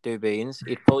do beans,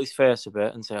 he'd pull his face a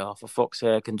bit and say, oh, for fuck's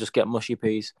sake, and just get mushy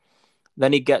peas.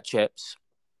 Then he'd get chips.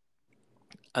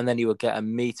 And then he would get a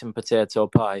meat and potato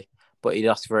pie, but he'd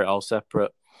ask for it all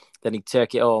separate. Then he'd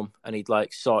take it home and he'd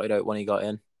like sort it out when he got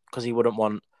in, because he wouldn't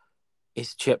want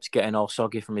his chips getting all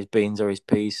soggy from his beans or his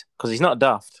peas, because he's not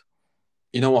daft.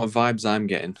 You know what vibes I'm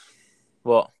getting?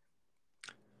 What?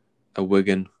 a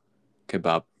Wigan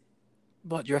kebab.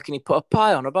 What, do you reckon he put a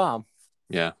pie on a barm?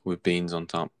 Yeah, with beans on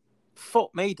top.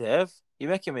 Fuck me, Dave. You're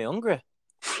making me hungry.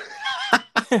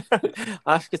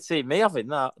 I could see me having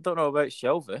that. I don't know about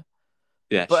Shelby.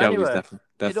 Yeah, But Shelby's anyway,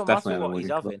 it don't definitely matter on a what he's Wigan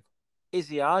kebab. having. Is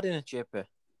he hard in a chippy?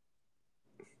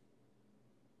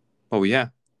 Oh, yeah.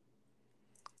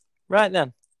 Right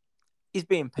then. He's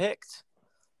being picked.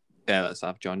 Yeah, let's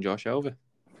have John Josh over.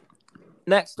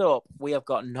 Next up, we have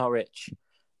got Norwich.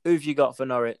 Who've you got for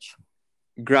Norwich?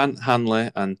 Grant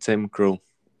Hanley and Tim Krul.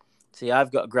 See,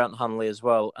 I've got Grant Hanley as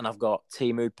well, and I've got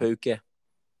Timu Puki.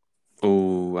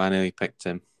 Oh, I nearly picked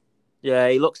him. Yeah,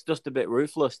 he looks just a bit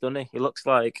ruthless, doesn't he? He looks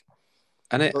like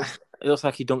And it looks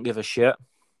like he don't give a shit.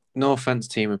 No offense,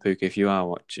 Team Puka, if you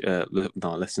are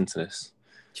listen to this.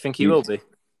 Do you think he will be?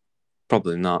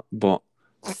 Probably not, but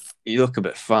you look a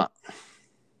bit fat.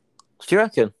 Do you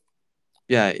reckon?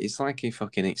 Yeah, it's like he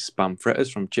fucking eats spam fritters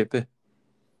from Chippy.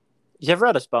 You ever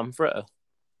had a spam fritter?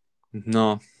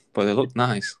 No, but they look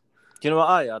nice. Do you know what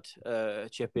I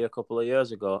had? Chippy a couple of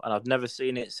years ago, and I've never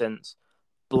seen it since.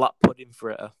 Black pudding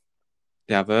fritter.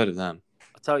 Yeah, I've heard of them.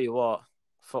 I tell you what,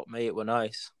 fuck me, it were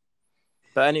nice.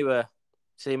 But anyway,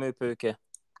 Timu Puki.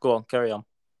 Go on, carry on.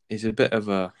 He's a bit of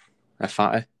a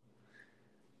fatty.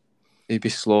 He'd be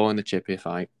slow in the Chippy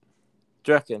fight.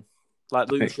 Do you reckon? Like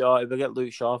Luke Shaw, if we get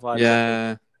Luke Shaw vibes.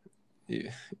 Yeah,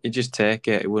 he'd just take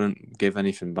it. He wouldn't give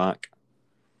anything back.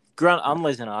 Grant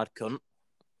Hanley's an hard cunt.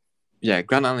 Yeah,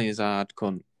 Grant Hanley is a hard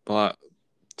cunt. But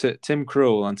Tim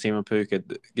Krul and Timo Puka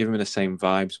give me the same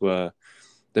vibes where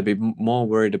they'd be more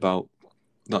worried about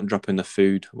not dropping the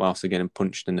food whilst they're getting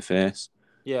punched in the face.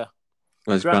 Yeah.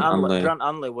 Whereas Grant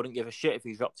Hanley wouldn't give a shit if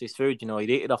he dropped his food, he'd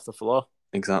eat it off the floor.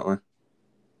 Exactly.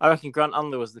 I reckon Grant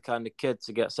Hanley was the kind of kid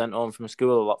to get sent home from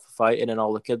school a lot for fighting, and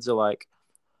all the kids are like,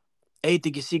 "Hey,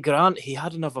 did you see Grant? He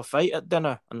had another fight at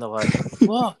dinner." And they're like,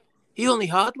 "What? He only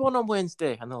had one on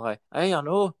Wednesday." And they're like, "Hey, I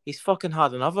know. He's fucking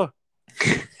had another."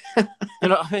 You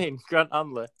know what I mean? Grant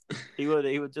Hanley. He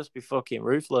would just be fucking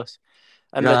ruthless.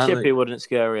 And the Chippy wouldn't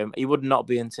scare him. He would not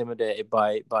be intimidated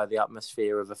by the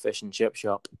atmosphere of a fish and chip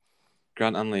shop.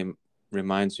 Grant Hanley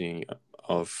reminds me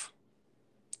of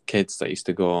kids that used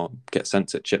to go get sent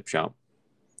to chip shop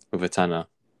with a tenner,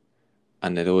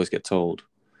 and they'd always get told,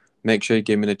 "Make sure you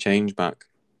give me the change back,"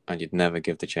 and you'd never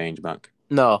give the change back.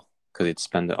 No, because he'd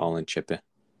spend it all in Chippy.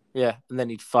 Yeah, and then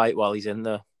he'd fight while he's in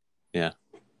there. Yeah.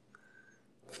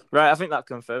 Right, I think that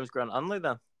confirms Grant Hanley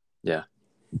then. Yeah.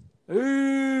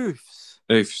 Oofs.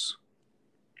 Oofs.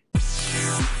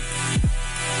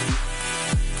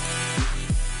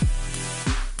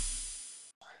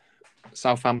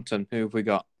 Southampton, who have we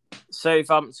got?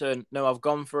 Southampton. No, I've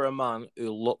gone for a man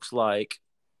who looks like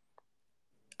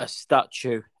a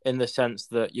statue in the sense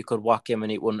that you could whack him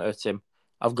and it wouldn't hurt him.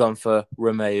 I've gone for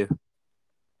Romeu.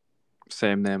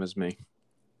 Same name as me.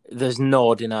 There's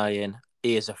no denying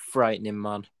he is a frightening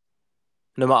man.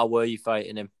 No matter where you're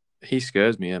fighting him. He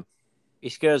scares me, yeah. He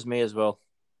scares me as well.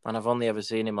 And I've only ever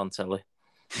seen him on telly.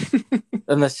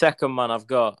 And the second man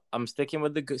I'm sticking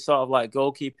with the sort of like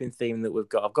goalkeeping theme that we've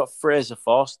got. I've got Fraser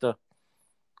Forster.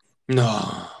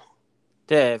 No.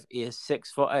 Dave, he is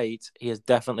 6'8". He has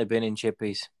definitely been in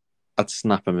chippies. I'd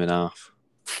snap him in half.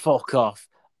 Fuck off.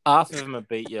 Half of him would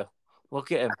beat you.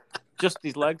 Look at him. Just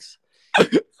his legs.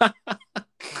 Who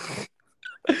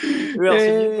else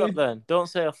have you got then? Don't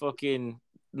say a fucking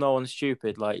no one's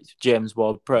stupid like James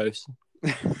Ward-Prowse.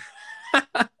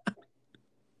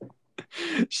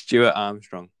 Stuart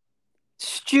Armstrong.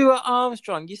 Stuart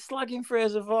Armstrong? You're slagging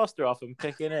Fraser Forster off and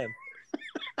picking him?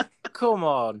 Come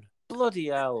on. Bloody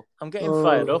hell. I'm getting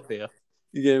fired up here.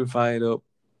 You're getting fired up.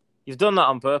 You've done that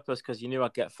on purpose because you knew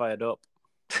I'd get fired up.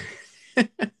 Do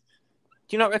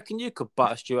you not reckon you could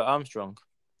batter Stuart Armstrong?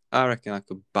 I reckon I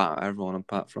could batter everyone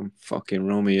apart from fucking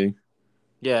Romeo.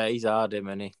 Yeah, he's hard, him,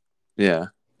 isn't he? Yeah.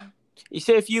 You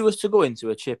see, if you was to go into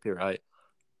a chippy, right,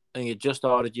 and you just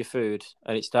ordered your food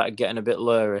and it started getting a bit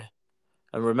blurry,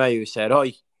 and Romeo said, "Oh,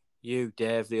 you,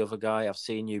 Dave, the other guy, I've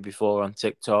seen you before on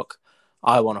TikTok.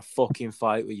 I want to fucking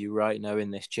fight with you right now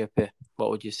in this chippy."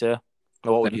 What would you say?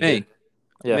 Or what would you do?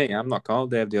 Yeah. Me, I'm not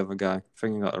called Dave, the other guy. I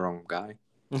think you got the wrong guy.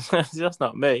 That's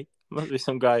not me. Must be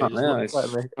some guy who just looks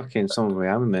like me. Fucking someone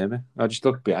behind me, maybe. I'll just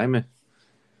look behind me.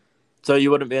 So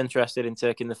you wouldn't be interested in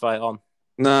taking the fight on?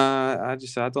 Nah, I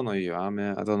don't know who you are,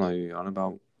 mate. I don't know who you're on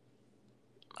about.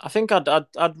 I think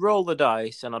I'd roll the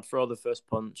dice and I'd throw the first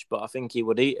punch, but I think he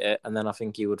would eat it, and then I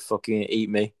think he would fucking eat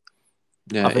me.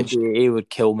 Yeah, I think he would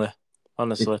kill me,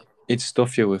 honestly. He'd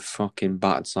stuff you with fucking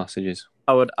battered sausages.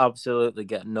 I would absolutely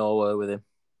get nowhere with him.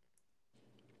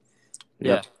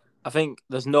 Yep. Yeah. I think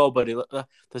there's nobody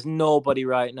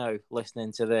right now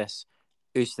listening to this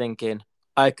who's thinking,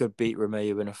 I could beat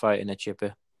Romeo in a fight in a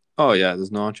chippy. Oh, yeah,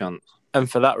 there's no chance. And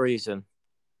for that reason,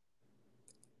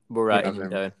 we're writing him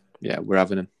down. Yeah, we're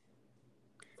having him.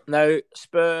 Now,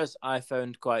 Spurs, I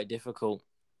found quite difficult.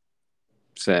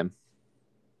 Same.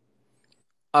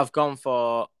 I've gone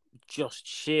for just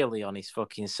sheerly on his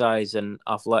fucking size and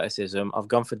athleticism. I've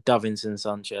gone for Davinson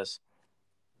Sanchez.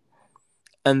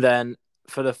 And then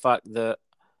for the fact that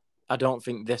I don't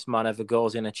think this man ever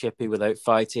goes in a chippy without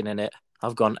fighting in it,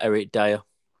 I've gone Eric Dyer.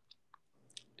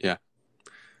 Yeah.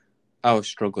 I was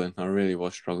struggling. I really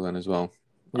was struggling as well.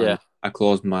 Yeah. And I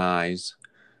closed my eyes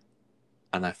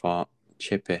and I thought,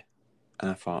 Chippy.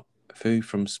 And I thought, who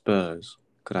from Spurs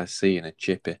could I see in a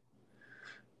chippy?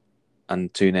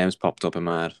 And two names popped up in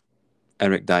my head.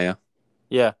 Eric Dyer.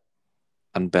 Yeah.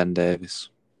 And Ben Davis.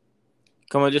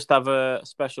 Can we just have a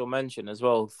special mention as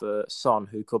well for Son,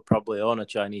 who could probably own a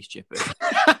Chinese chippy?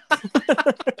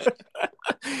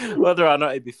 Whether or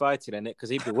not he'd be fighting in it, because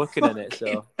he'd be working in it,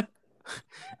 so...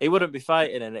 He wouldn't be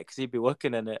fighting in it, because he'd be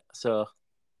working in it, so...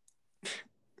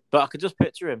 But I could just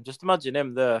picture him. Just imagine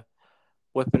him there,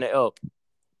 whipping it up.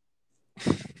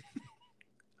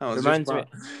 I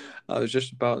was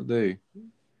just about to do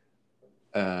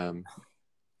a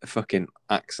fucking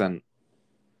accent.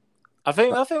 I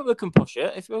think we can push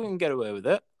it if we can get away with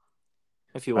it.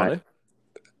 If you want to.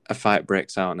 A fight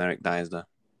breaks out and Eric Dyer's there.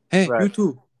 Hey, right. You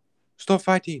two, stop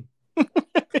fighting.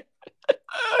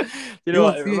 You know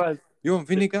what it reminds? You want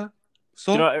vinegar?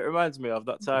 So? You know what it reminds me of?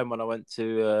 That time when I went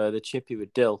to the Chippy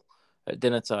with Dill at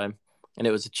dinner time, and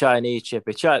it was a Chinese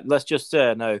chippy. Let's just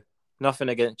say no. Nothing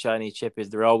against Chinese chippies.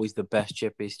 They're always the best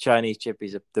chippies. Chinese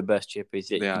chippies are the best chippies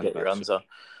that you can get your hands on.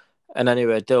 And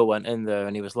anyway, Dill went in there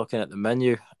and he was looking at the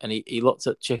menu and he looked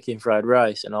at chicken fried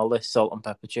rice and all this salt and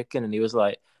pepper chicken and he was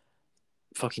like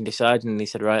fucking deciding and he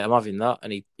said, right, I'm having that.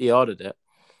 And he ordered it.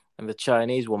 And the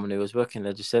Chinese woman who was working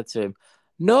there just said to him,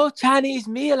 no Chinese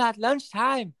meal at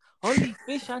lunchtime. Only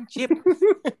fish and chips.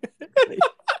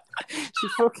 She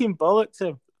fucking bollocked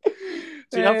him.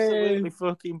 She absolutely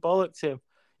fucking bollocked him.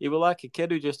 He was like a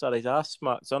kid who just had his ass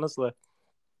smacked, honestly.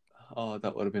 Oh,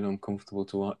 that would have been uncomfortable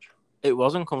to watch. It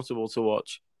was uncomfortable to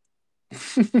watch.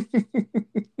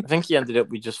 I think he ended up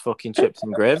with just fucking chips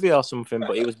and gravy or something,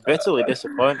 but he was bitterly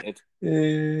disappointed.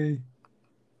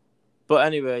 But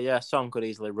anyway, yeah, Son could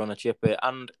easily run a chippy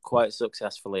and quite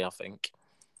successfully, I think.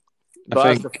 But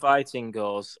as the fighting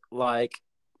goes, like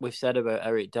we've said about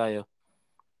Eric Dyer,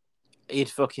 he'd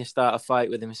fucking start a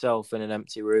fight with himself in an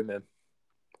empty room.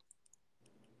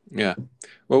 Yeah.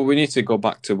 Well, we need to go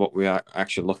back to what we are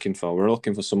actually looking for. We're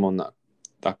looking for someone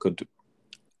that could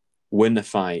win a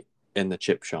fight in the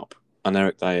chip shop. And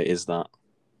Eric Dyer is that.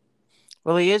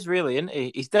 Well, he is really, isn't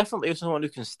he? He's definitely someone who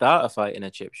can start a fight in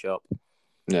a chip shop.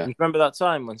 Yeah. You remember that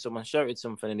time when someone shouted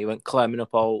something and he went climbing up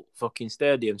all fucking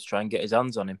stadiums to try and get his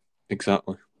hands on him?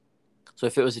 Exactly. So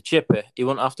if it was a chippy, he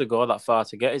wouldn't have to go that far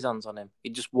to get his hands on him.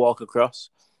 He'd just walk across.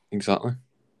 Exactly.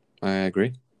 I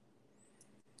agree.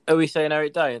 Are we saying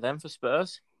Eric Dyer then for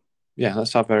Spurs? Yeah,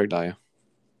 let's have Eric Dyer.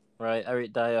 Right,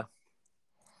 Eric Dyer.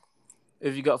 Who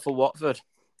have you got for Watford?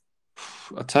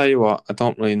 I'll tell you what, I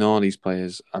don't really know these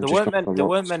players. There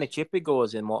weren't many chippy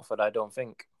goers in Watford, I don't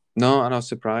think. No, and I was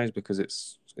surprised because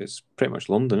it's pretty much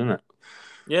London, isn't it?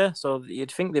 Yeah, so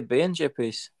you'd think they'd be in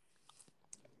chippies.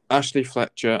 Ashley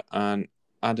Fletcher and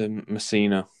Adam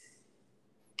Messina.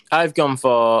 I've gone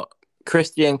for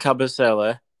Christian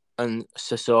Cabasele and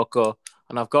Sissoko,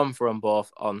 and I've gone for them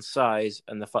both on size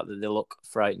and the fact that they look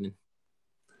frightening.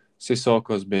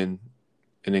 Sissoko's been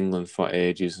in England for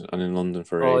ages and in London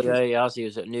for ages. Oh, yeah, he has. He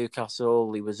was at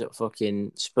Newcastle. He was at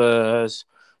fucking Spurs.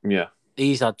 Yeah.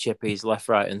 He's had chippies left,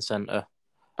 right and centre.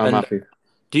 I'm happy.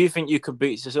 Do you think you could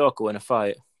beat Sissoko in a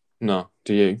fight? No.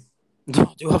 Do you?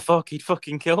 Don't do a fuck. He'd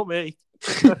fucking kill me.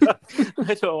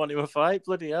 I don't want him a fight.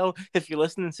 Bloody hell. If you're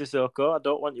listening to Sissoko, I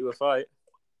don't want you a fight.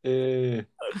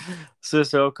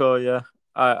 Sissoko, yeah.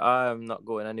 I am not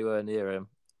going anywhere near him.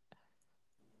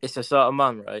 It's a sort of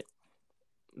man, right,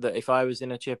 that if I was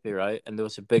in a chippy, right, and there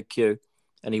was a big queue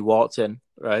and he walked in,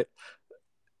 right,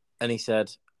 and he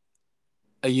said,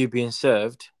 are you being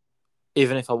served?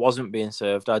 Even if I wasn't being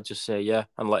served, I'd just say yeah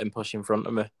and let him push in front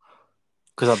of me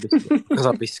because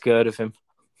I'd be scared of him.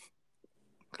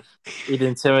 He'd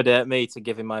intimidate me to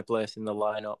give him my place in the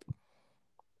lineup.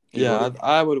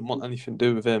 I wouldn't want anything to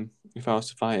do with him if I was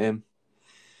to fight him.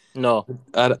 No.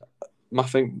 I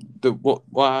think that what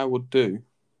I would do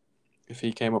if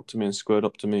he came up to me and squared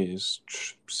up to me is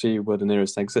see where the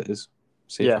nearest exit is.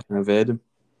 See if I can evade him.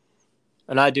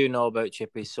 And I do know about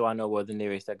Chippy, so I know where the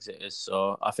nearest exit is.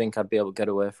 So I think I'd be able to get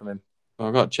away from him. Well,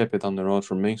 I got Chippy down the road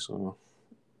from me, so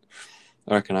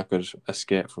I reckon I could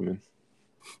escape from him.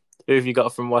 Who have you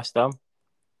got from West Ham?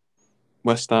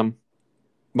 West Ham,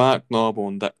 Mark Noble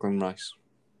and Declan Rice.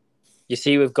 You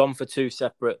see, we've gone for two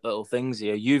separate little things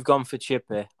here. You've gone for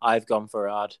Chippy. I've gone for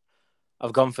Ad.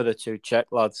 I've gone for the two Czech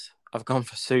lads. I've gone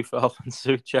for Sufal and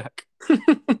Souček.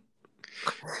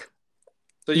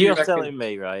 So You're telling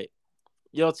me, right?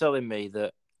 You're telling me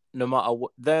that no matter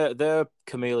what, they're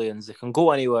chameleons. They can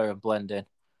go anywhere and blend in.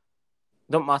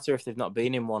 Don't matter if they've not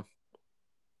been in one.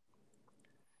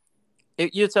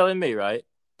 You're telling me, right,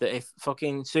 that if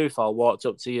fucking Sufal walked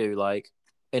up to you, like,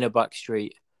 in a back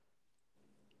street,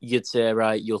 you'd say,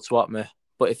 right, you'll swap me.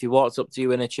 But if he walked up to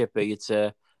you in a Chippy, you'd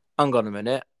say, hang on a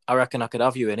minute, I reckon I could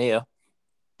have you in here.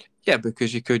 Yeah,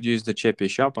 because you could use the Chippy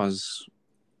shop as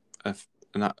a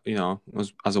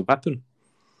weapon.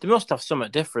 They must have something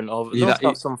different over. They must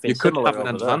have something you could similar have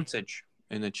an advantage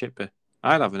in a Chippy.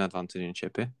 I'd have an advantage in a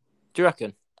Chippy. Do you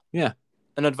reckon? Yeah.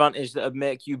 An advantage that would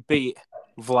make you beat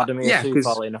Vladimir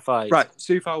Sufal in a fight. Right,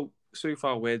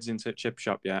 Sufal wades into a chip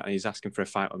shop, yeah, and he's asking for a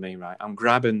fight with me, right? I'm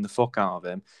grabbing the fuck out of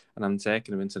him and I'm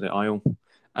taking him into the aisle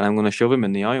and I'm going to shove him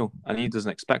in the aisle and he doesn't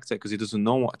expect it because he doesn't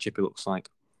know what a chippy looks like.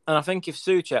 And I think if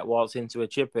Souček walked into a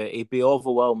chippy, he'd be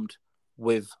overwhelmed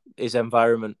with his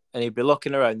environment and he'd be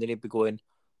looking around and he'd be going,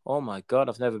 oh my God,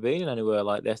 I've never been anywhere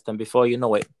like this. Then before you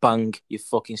know it, bang, you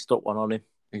fucking stuck one on him.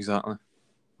 Exactly.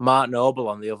 Mark Noble,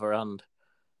 on the other hand,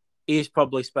 he's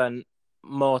probably spent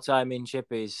more time in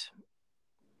chippies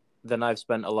than I've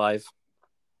spent alive.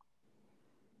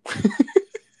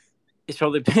 He's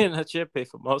probably been a chippy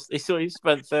for most. So he's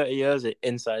spent 30 years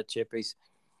inside chippies.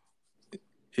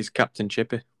 He's Captain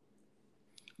Chippy.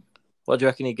 What do you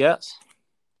reckon he gets?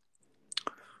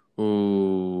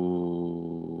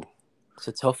 Ooh. It's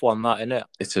a tough one, that, isn't it?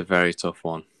 It's a very tough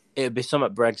one. It'd be some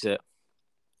at Brexit.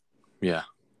 Yeah.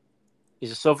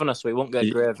 He's a southerner, so he won't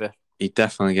get gravy. He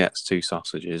definitely gets 2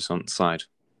 sausages on the side.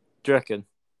 Do you reckon?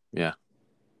 Yeah.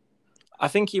 I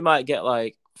think he might get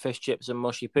like fish chips and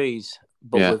mushy peas,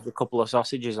 but with a couple of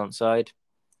sausages on side.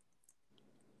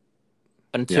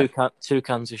 And two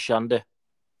cans of shandy.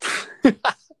 You're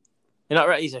not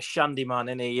right, he's a shandy man,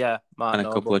 isn't he? Yeah, Mark And a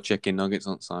Noble. couple of chicken nuggets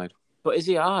on side. But is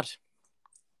he hard?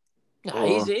 Yeah,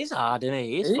 he's hard, isn't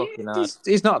he? He's fucking hard.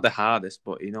 He's not the hardest,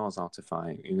 but he knows how to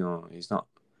fight. You know,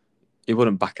 he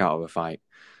wouldn't back out of a fight.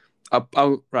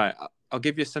 I'll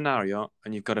give you a scenario,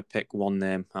 and you've got to pick one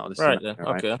name out of the scenario. Then.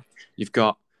 Right? Okay. You've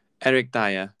got Eric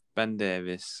Dyer, Ben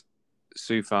Davis,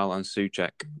 Sufal, and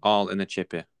Souček all in a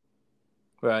chippy.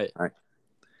 Right.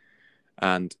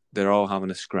 And they're all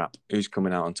having a scrap. Who's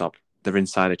coming out on top? They're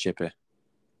inside a chippy.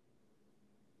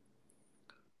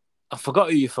 I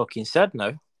forgot who you fucking said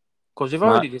now. Because we've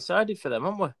already decided for them,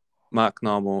 haven't we? Mark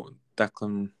Noble,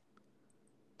 Declan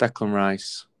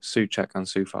Rice, Souček, and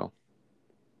Sufal.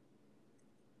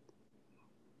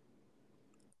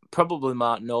 Probably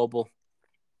Mark Noble.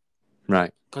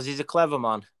 Right. Because he's a clever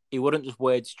man. He wouldn't just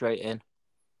wade straight in.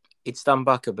 He'd stand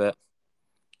back a bit.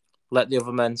 Let the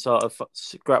other men sort of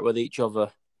scrap with each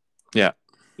other. Yeah.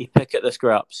 He'd pick at the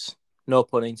scraps. No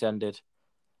pun intended.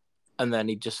 And then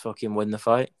he'd just fucking win the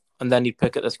fight. And then he'd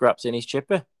pick at the scraps in his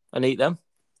chippy and eat them.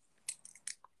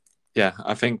 Yeah,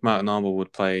 I think Mark Noble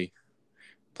would play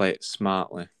it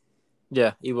smartly.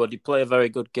 Yeah, he would. He'd play a very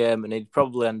good game and he'd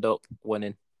probably end up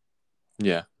winning.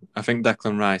 Yeah, I think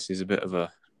Declan Rice is a bit of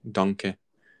a donkey.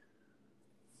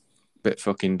 Bit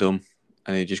fucking dumb.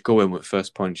 And he'd just go in with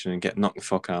first punch and get knocked the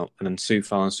fuck out. And then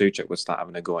Sufal and Souček would start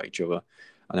having a go at each other.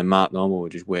 And then Mark Noble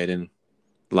would just wade in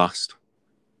last.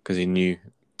 Because he knew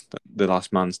that the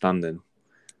last man standing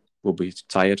will be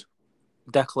tired.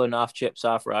 Declan, half chips,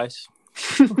 half rice.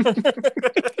 So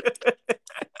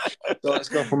let's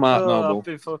go for Mark Noble. I've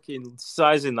been fucking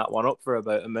sizing that one up for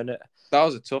about a minute. That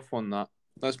was a tough one, that.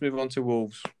 Let's move on to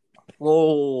Wolves.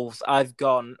 Wolves, I've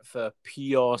gone for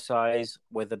pure size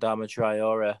with Adama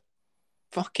Traore.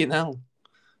 Fucking hell.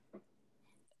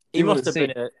 He must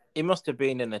have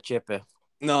been in a chippy.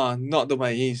 No, not the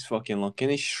way he's fucking looking.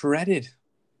 He's shredded.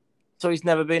 So he's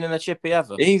never been in a chippy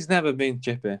ever? He's never been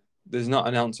chippy. There's not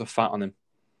an ounce of fat on him.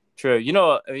 True. You know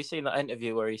what? Have you seen that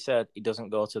interview where he said he doesn't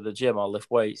go to the gym or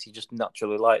lift weights? He just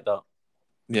naturally like that.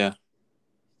 Yeah.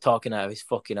 Talking out of his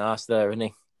fucking ass there, isn't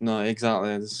he? No,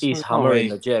 exactly. He's hammering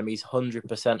the gym. He's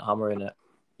 100% hammering it.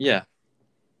 Yeah.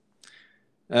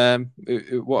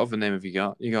 What other name have you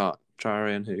got? You got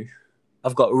Traore and who?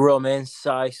 I've got Romain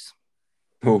Saiss.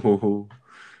 Who've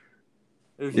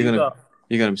you got?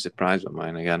 You're going to be surprised with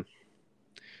mine again.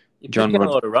 You're picking a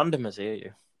lot of randomers here,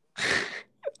 you.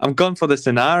 I'm gone for the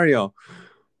scenario.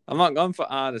 I'm not gone for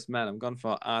hardest men. I'm gone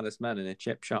for hardest men in a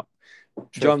chip shop.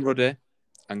 John Ruddy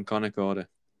and Connor Cody.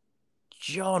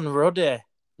 John Ruddy.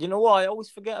 You know what? I always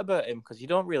forget about him because you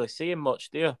don't really see him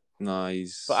much, do you? No,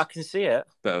 he's But I can see it.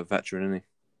 a bit of a veteran, isn't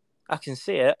I can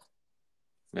see it.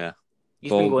 he? Yeah.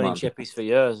 He's been Bold going in man. chippies for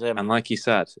years. And like you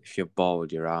said, if you're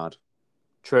bold, you're hard.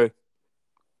 True.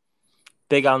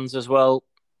 Big hands as well.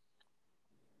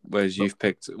 Whereas you've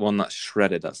picked one that's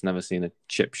shredded, that's never seen a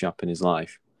chip shop in his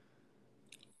life.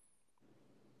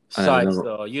 Size,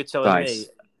 though. You're telling me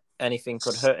anything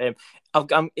could hurt him.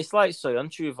 It's like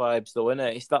Soyuncu vibes, though, isn't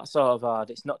it? It's that sort of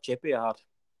hard. It's not chippy hard.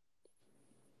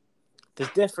 There's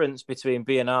difference between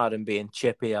being hard and being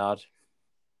chippy hard.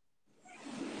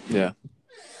 Yeah.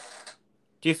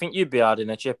 Do you think you'd be hard in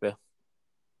a chippy?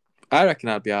 I reckon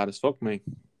I'd be hard as fuck, me.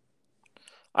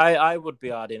 I would be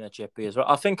hard in a chippy as well.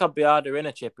 I think I'd be harder in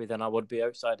a chippy than I would be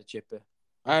outside a chippy.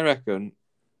 I reckon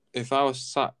if I was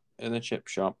sat in a chip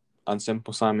shop and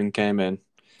Simple Simon came in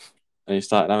and he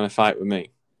started having a fight with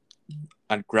me,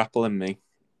 I'd grapple him, me,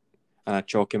 and I'd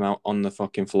choke him out on the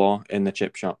fucking floor in the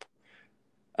chip shop.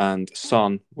 And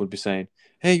Son would be saying,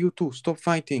 "Hey, you two, stop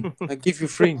fighting. I give you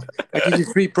free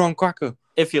prawn cracker."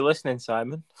 If you're listening,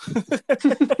 Simon.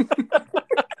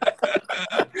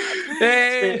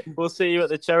 Hey! We'll see you at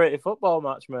the charity football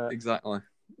match, mate. Exactly.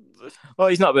 Oh,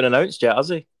 he's not been announced yet, has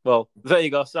he? Well, there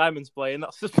you go. Simon's playing.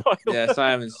 That's the spoiler. Yeah,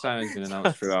 Simon's been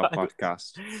announced through our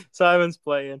podcast. Simon's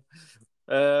playing.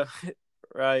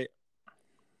 Right.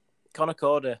 Conor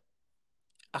Cody.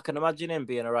 I can imagine him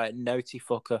being a right naughty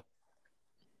fucker.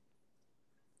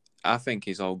 I think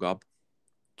he's all gob.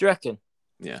 Do you reckon?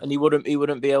 Yeah. And he wouldn't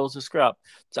be able to scrap.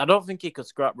 I don't think he could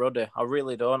scrap Ruddy. I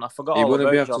really don't. I forgot all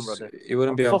about John Ruddy. He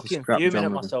wouldn't be able to scrap John Ruddy. I'm fuming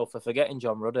at myself for forgetting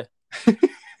John Ruddy.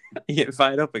 You getting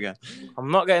fired up again?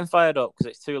 I'm not getting fired up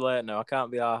because it's too late now. I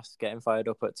can't be asked getting fired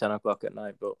up at 10 o'clock at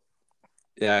night. But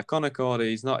yeah, Conor Cody,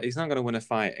 he's not going to win a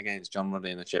fight against John Ruddy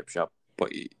in the chip shop,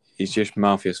 but he's just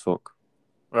mouthy as fuck.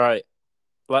 Right.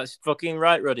 Let's fucking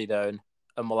write Ruddy down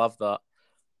and we'll have that.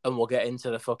 And we'll get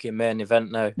into the fucking main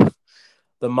event now.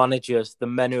 The managers, the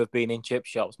men who have been in chip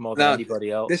shops more than anybody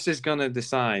else. This is going to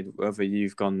decide whether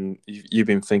you've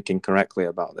been thinking correctly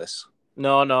about this.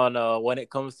 No. When it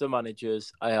comes to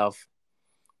managers, I have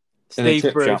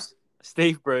Steve Bruce.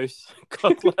 Steve Bruce.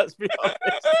 God, let's be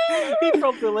honest. He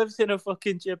probably lives in a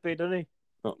fucking chippy, doesn't he?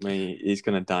 Not me. He's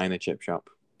going to die in a chip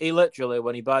shop. He literally,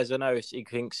 when he buys an house, he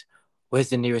thinks, "Where's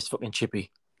the nearest fucking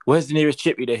chippy? Where's the nearest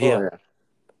chippy to here?" Oh,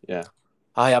 yeah.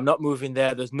 I am not moving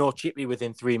there. There's no chippy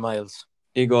within 3 miles.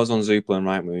 He goes on Zoopla and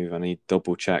Rightmove and he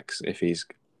double checks if he's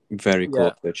very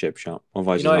close to a chip shop.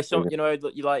 Otherwise,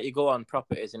 you go on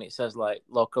properties and it says like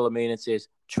local amenities,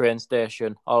 train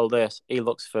station, all this. He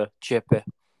looks for chippy.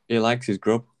 He likes his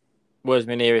grub. Where's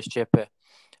my nearest chippy?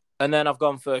 And then I've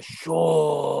gone for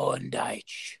Sean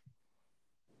Dyche.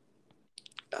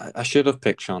 I should have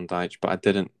picked Sean Dyche, but I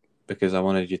didn't because I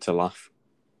wanted you to laugh.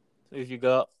 Who've you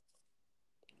got?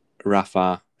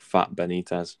 Rafa Fat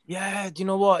Benitez. Yeah, do you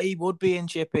know what? He would be in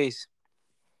chippies.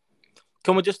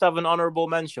 Can we just have an honourable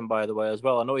mention, by the way, as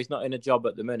well? I know he's not in a job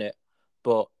at the minute,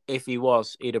 but if he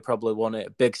was, he'd have probably won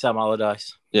it. Big Sam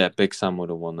Allardyce. Yeah, Big Sam would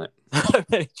have won it. How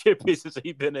many chippies has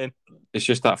he been in? It's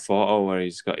just that photo where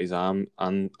he's got his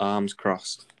arms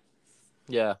crossed.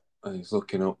 Yeah. And he's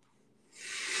looking up.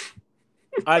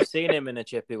 I've seen him in a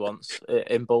chippy once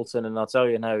in Bolton, and I'll tell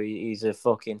you now, he's a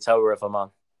fucking tower of a man.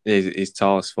 He's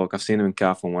tall as fuck. I've seen him in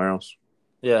Carlton Warehouse.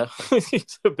 Yeah,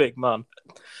 he's a big man.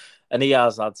 And he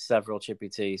has had several chippy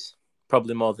teas.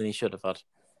 Probably more than he should have had.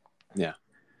 Yeah.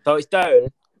 So it's down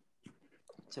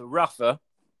to Rafa,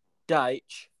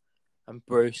 Dyche, and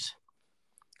Bruce.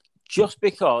 Just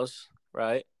because,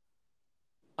 right,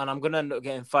 and I'm going to end up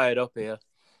getting fired up here,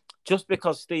 just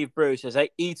because Steve Bruce has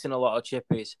eaten a lot of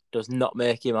chippies does not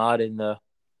make him hard in there.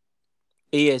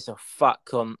 He is a fat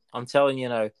cunt. I'm telling you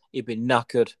now, he'd be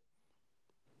knackered.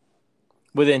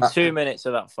 Within 2 minutes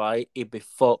of that fight, he'd be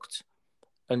fucked.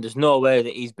 And there's no way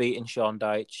that he's beating Sean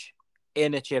Dyche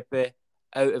in a chippy,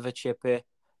 out of a chippy,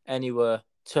 anywhere.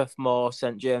 Turf Moor,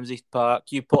 St James's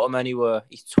Park. You put him anywhere,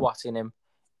 he's twatting him,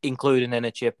 including in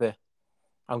a chippy.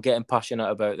 I'm getting passionate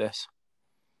about this.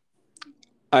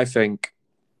 I think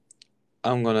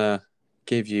I'm going to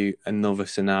give you another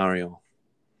scenario.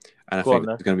 And I think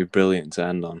it's going to be brilliant to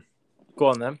end on. Go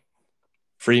on, then.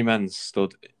 3 men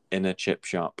stood in a chip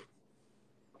shop.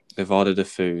 They've ordered a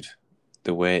food.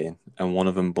 They're waiting. And one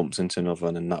of them bumps into another,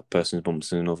 and then that person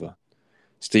bumps into another.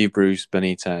 Steve Bruce,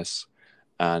 Benitez,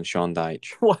 and Sean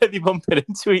Dyche. Why are they bumping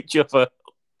into each other?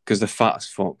 Because they're fat as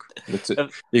fuck.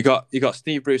 You got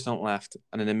Steve Bruce on the left,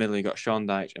 and in the middle you got Sean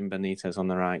Dyche and Benitez on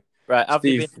the right. Right. Have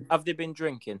they been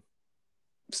drinking?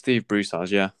 Steve Bruce has,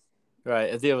 yeah.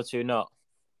 Right. Are the other two not?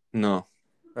 No.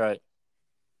 Right.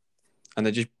 And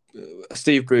they're just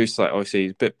Steve Bruce, like, obviously,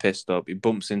 he's a bit pissed up. He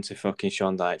bumps into fucking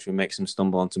Sean Dyche, who makes him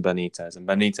stumble onto Benitez, and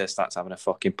Benitez starts having a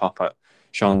fucking pop at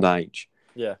Sean Dyche.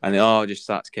 Yeah. And it all just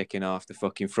starts kicking off. They're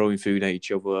fucking throwing food at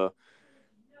each other.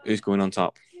 Who's going on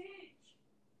top?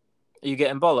 Are you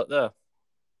getting bollocked there?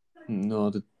 No,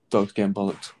 the dog's getting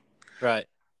bollocked. Right.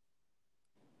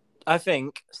 I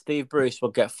think Steve Bruce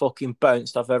will get fucking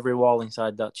bounced off every wall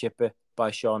inside that Chippy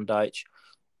by Sean Dyche.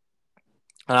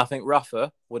 And I think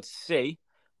Rafa would see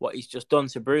what he's just done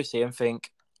to Brucey and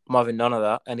think, I'm having none of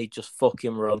that. And he'd just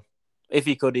fucking run. If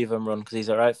he could even run, because he's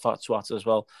a right fat swat as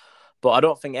well. But I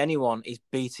don't think anyone is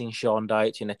beating Sean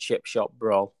Dyche in a chip shop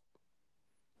brawl.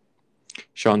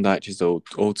 Sean Dyche is the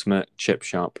ultimate chip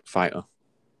shop fighter.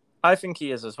 I think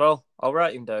he is as well. I'll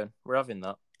write him down. We're having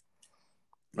that.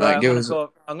 Right,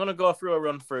 I'm going to go through a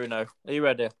run through now. Are you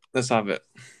ready? Let's have it.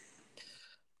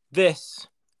 This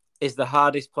is the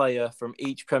hardest player from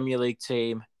each Premier League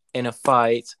team in a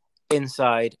fight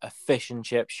inside a fish and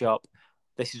chip shop.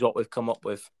 This is what we've come up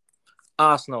with.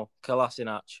 Arsenal,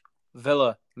 Kolasinac.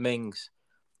 Villa, Mings.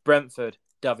 Brentford,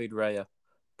 David Raya.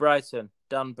 Brighton,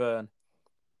 Dan Burn.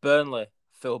 Burnley,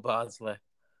 Phil Bardsley.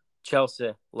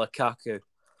 Chelsea, Lukaku.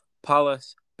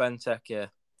 Palace, Benteke.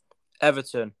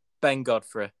 Everton, Ben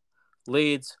Godfrey.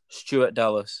 Leeds, Stuart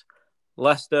Dallas.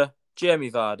 Leicester, Jamie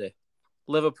Vardy.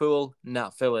 Liverpool,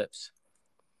 Nat Phillips.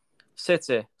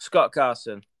 City, Scott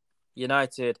Carson.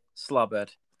 United,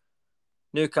 Slabhead.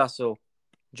 Newcastle,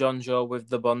 John Joe with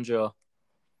the Bonjour.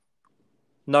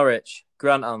 Norwich,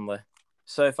 Grant Hanley.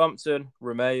 Southampton,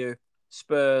 Romeu.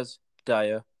 Spurs,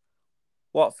 Dyer.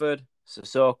 Watford,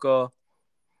 Sissoko.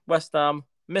 West Ham,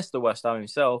 Mr. West Ham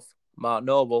himself, Mark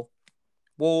Noble.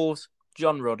 Wolves,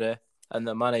 John Ruddy. And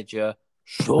the manager,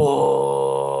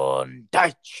 Sean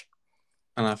Dyche.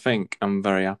 And I think I'm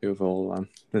very happy with all of them.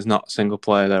 There's not a single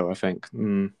player there where I think,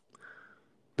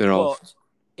 they're all... But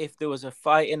if there was a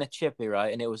fight in a Chippy,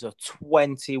 right, and it was a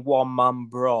 21-man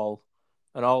brawl,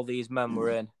 and all these men were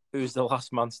in, who's the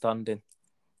last man standing?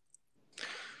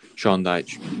 Sean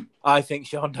Dyche. I think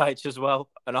Sean Dyche as well.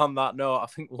 And on that note, I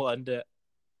think we'll end it.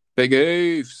 Big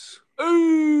Oofs.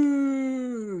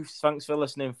 Ooh! Thanks for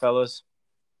listening, fellas.